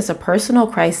crisis, a personal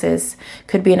crisis.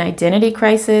 Could be an identity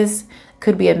crisis,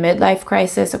 could be a midlife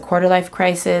crisis, a quarter life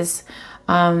crisis,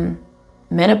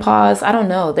 menopause. I don't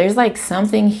know. There's like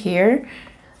something here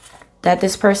that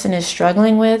this person is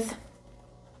struggling with.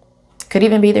 Could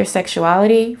even be their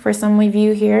sexuality for some of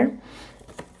you here.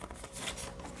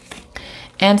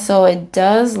 And so it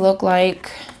does look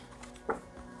like,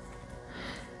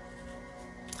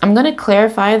 I'm going to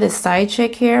clarify the side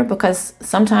chick here because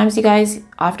sometimes you guys,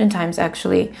 oftentimes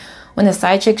actually, when the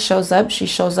side chick shows up, she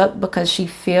shows up because she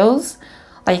feels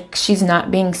like she's not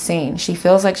being seen. She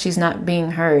feels like she's not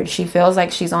being heard. She feels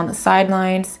like she's on the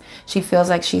sidelines. She feels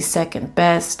like she's second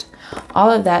best.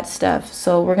 All of that stuff.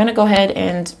 So we're going to go ahead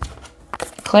and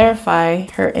clarify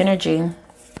her energy.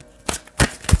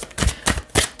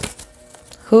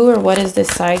 Who or what is this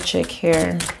side chick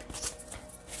here?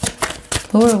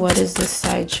 Who or what is this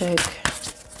side chick?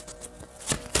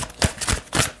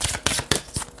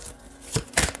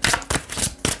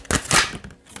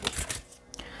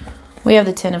 We have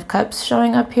the Ten of Cups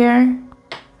showing up here.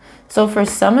 So for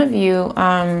some of you,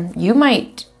 you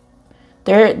might,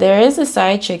 there is a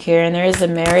side chick here and there is a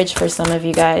marriage for some of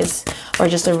you guys, or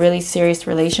just a really serious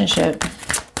relationship.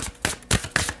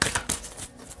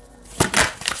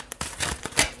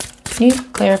 Can you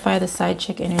clarify the side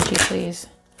chick energy, please?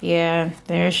 Yeah,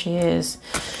 there she is.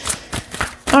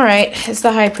 All right, it's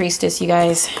the High Priestess, you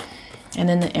guys. And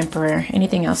then the Emperor.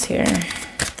 Anything else here?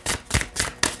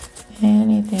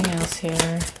 Anything else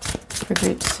here? for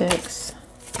group 6.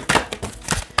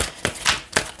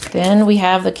 Then we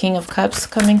have the King of Cups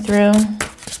coming through.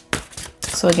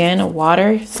 So again, a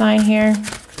water sign here.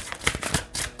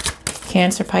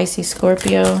 Cancer, Pisces,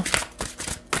 Scorpio.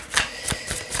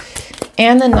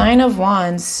 And the Nine of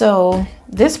Wands. So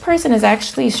this person is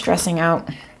actually stressing out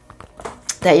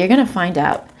that you're going to find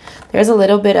out. There's a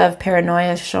little bit of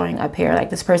paranoia showing up here. Like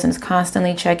this person is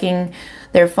constantly checking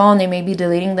their phone. They may be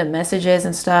deleting the messages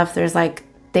and stuff. There's like,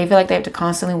 they feel like they have to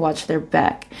constantly watch their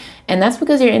back. And that's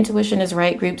because your intuition is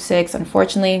right, group 6.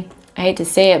 Unfortunately, I hate to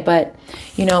say it, but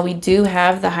you know, we do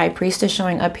have the High Priestess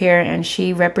showing up here, and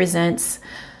she represents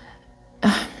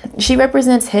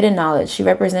hidden knowledge. She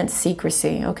represents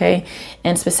secrecy, okay?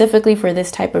 And specifically for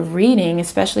this type of reading,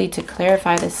 especially to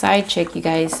clarify the side chick, you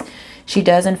guys, she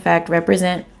does in fact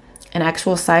represent an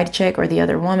actual side chick, or the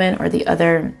other woman, or the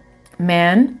other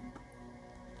man.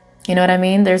 You know what I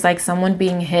mean? There's like someone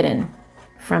being hidden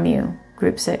from you,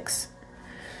 group 6.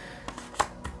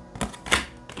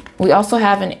 We also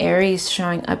have an Aries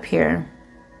showing up here.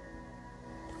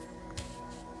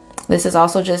 This is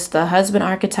also just the husband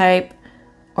archetype,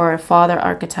 or a father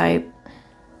archetype,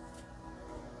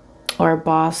 or a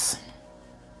boss.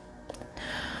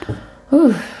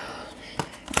 Whew.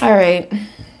 All right.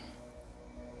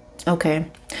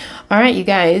 Okay. All right, you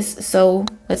guys. So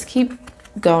let's keep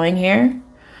going here.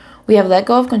 We have let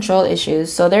go of control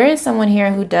issues. So there is someone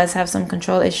here who does have some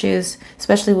control issues,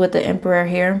 especially with the Emperor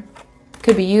here.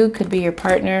 Could be you, could be your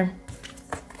partner.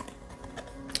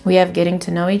 We have getting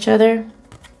to know each other.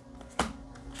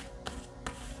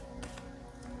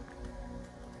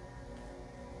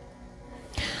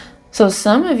 So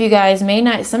some of you guys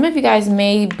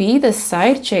may be the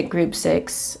side chick, group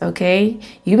 6, okay?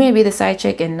 You may be the side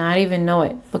chick and not even know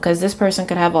it, because this person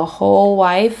could have a whole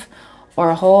wife or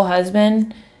a whole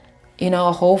husband, you know,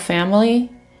 a whole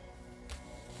family.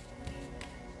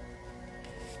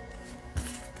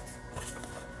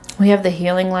 We have the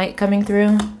healing light coming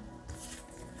through.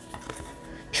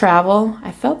 Travel.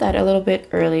 I felt that a little bit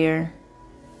earlier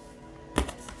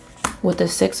with the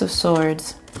 6 of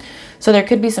Swords. So there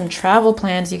could be some travel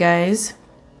plans, you guys.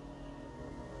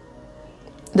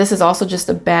 This is also just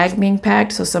a bag being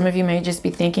packed. So some of you may just be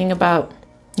thinking about,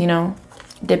 you know,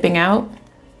 dipping out.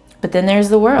 But then there's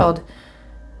the world.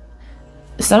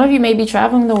 Some of you may be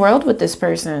traveling the world with this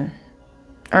person,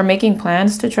 or making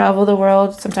plans to travel the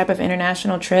world, some type of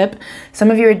international trip.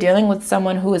 Some of you are dealing with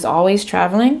someone who is always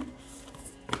traveling.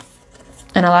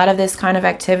 And a lot of this kind of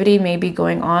activity may be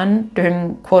going on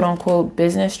during quote unquote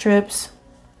business trips.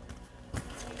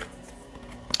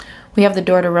 We have the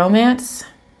door to romance.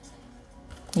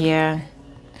 Yeah.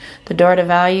 The door to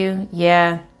value.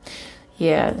 Yeah.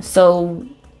 Yeah. So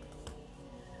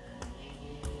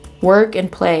work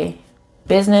and play.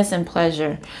 Business and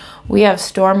pleasure. We have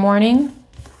storm warning.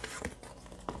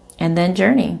 And then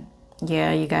journey.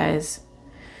 Yeah, you guys.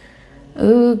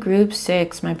 Ooh, group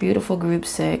 6. My beautiful group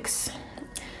 6.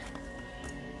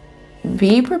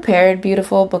 Be prepared,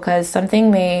 beautiful, because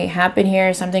something may happen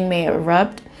here. Something may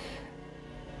erupt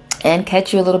and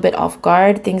catch you a little bit off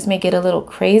guard. Things may get a little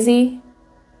crazy.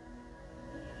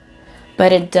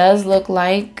 But it does look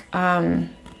like a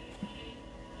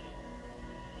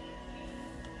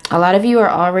lot of you are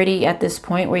already at this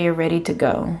point where you're ready to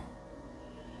go.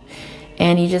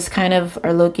 And you just kind of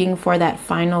are looking for that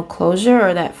final closure,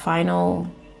 or that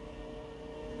final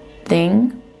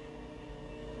thing.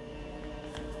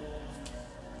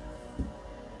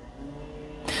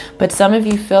 But some of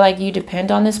you feel like you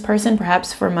depend on this person,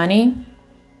 perhaps for money.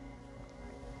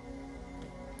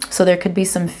 So there could be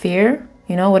some fear.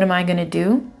 You know, what am I going to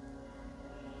do?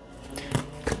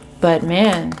 But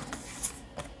man,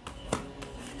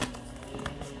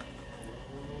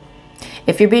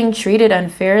 if you're being treated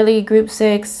unfairly, group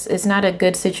 6, it's not a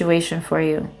good situation for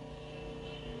you.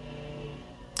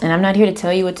 And I'm not here to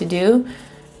tell you what to do.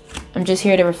 I'm just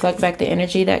here to reflect back the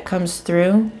energy that comes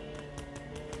through.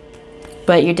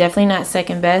 But you're definitely not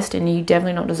second best, and you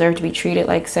definitely don't deserve to be treated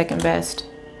like second best.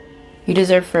 You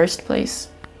deserve first place.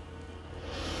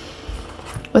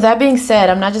 With that being said,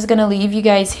 I'm not just going to leave you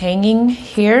guys hanging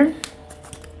here.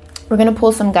 We're going to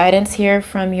pull some guidance here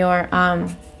from your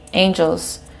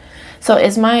angels. So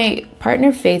is my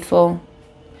partner faithful?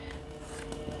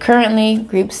 Currently,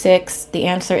 group 6, the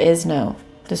answer is no.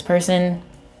 This person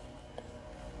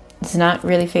is not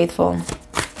really faithful.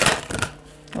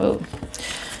 Whoa.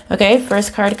 Okay,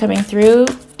 first card coming through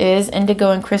is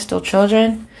Indigo and Crystal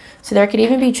Children. So there could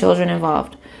even be children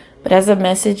involved. But as a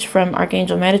message from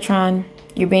Archangel Metatron,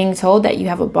 you're being told that you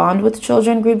have a bond with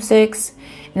children, group 6,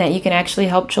 and that you can actually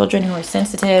help children who are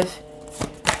sensitive,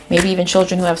 maybe even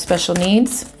children who have special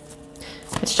needs.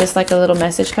 It's just like a little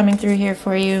message coming through here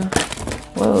for you.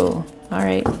 Whoa. All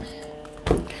right.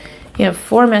 You have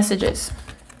 4 messages.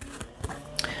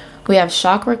 We have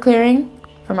chakra clearing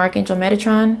from Archangel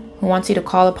Metatron, who wants you to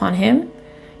call upon him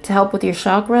to help with your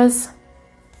chakras.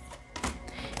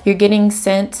 You're getting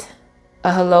sent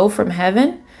a hello from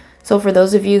heaven. So for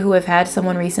those of you who have had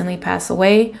someone recently pass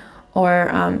away or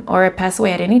pass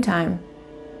away at any time,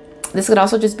 this could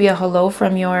also just be a hello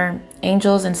from your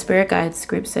angels and spirit guides,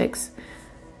 group 6.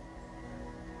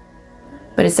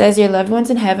 But it says your loved ones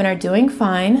in heaven are doing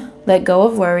fine. Let go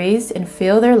of worries and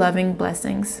feel their loving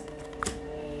blessings.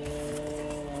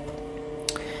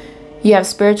 You have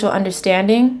spiritual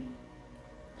understanding.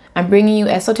 I'm bringing you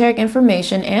esoteric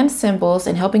information and symbols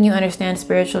and helping you understand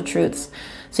spiritual truths.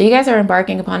 So you guys are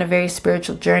embarking upon a very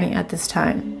spiritual journey at this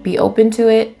time. Be open to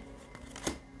it.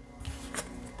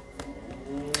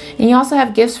 And you also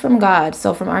have gifts from God.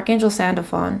 So from Archangel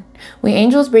Sandalphon, we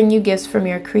angels bring you gifts from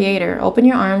your creator. Open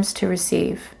your arms to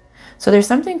receive. So there's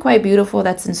something quite beautiful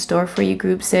that's in store for you,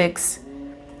 group 6.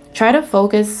 Try to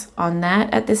focus on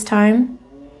that at this time.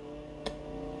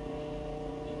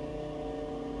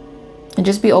 And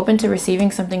just be open to receiving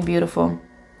something beautiful.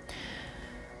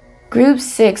 Group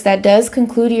 6, that does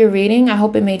conclude your reading. I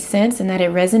hope it made sense and that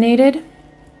it resonated.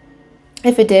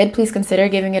 If it did, please consider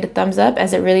giving it a thumbs up,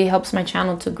 as it really helps my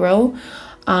channel to grow.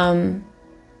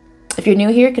 If you're new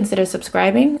here, consider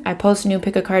subscribing. I post new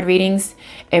pick-a-card readings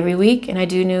every week, and I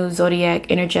do new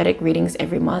zodiac energetic readings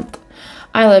every month.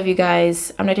 I love you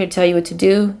guys. I'm not here to tell you what to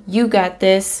do. You got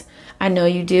this. I know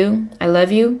you do. I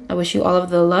love you. I wish you all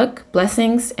of the luck,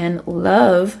 blessings, and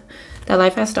love that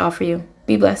life has to offer you.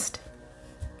 Be blessed.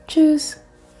 Tschüss.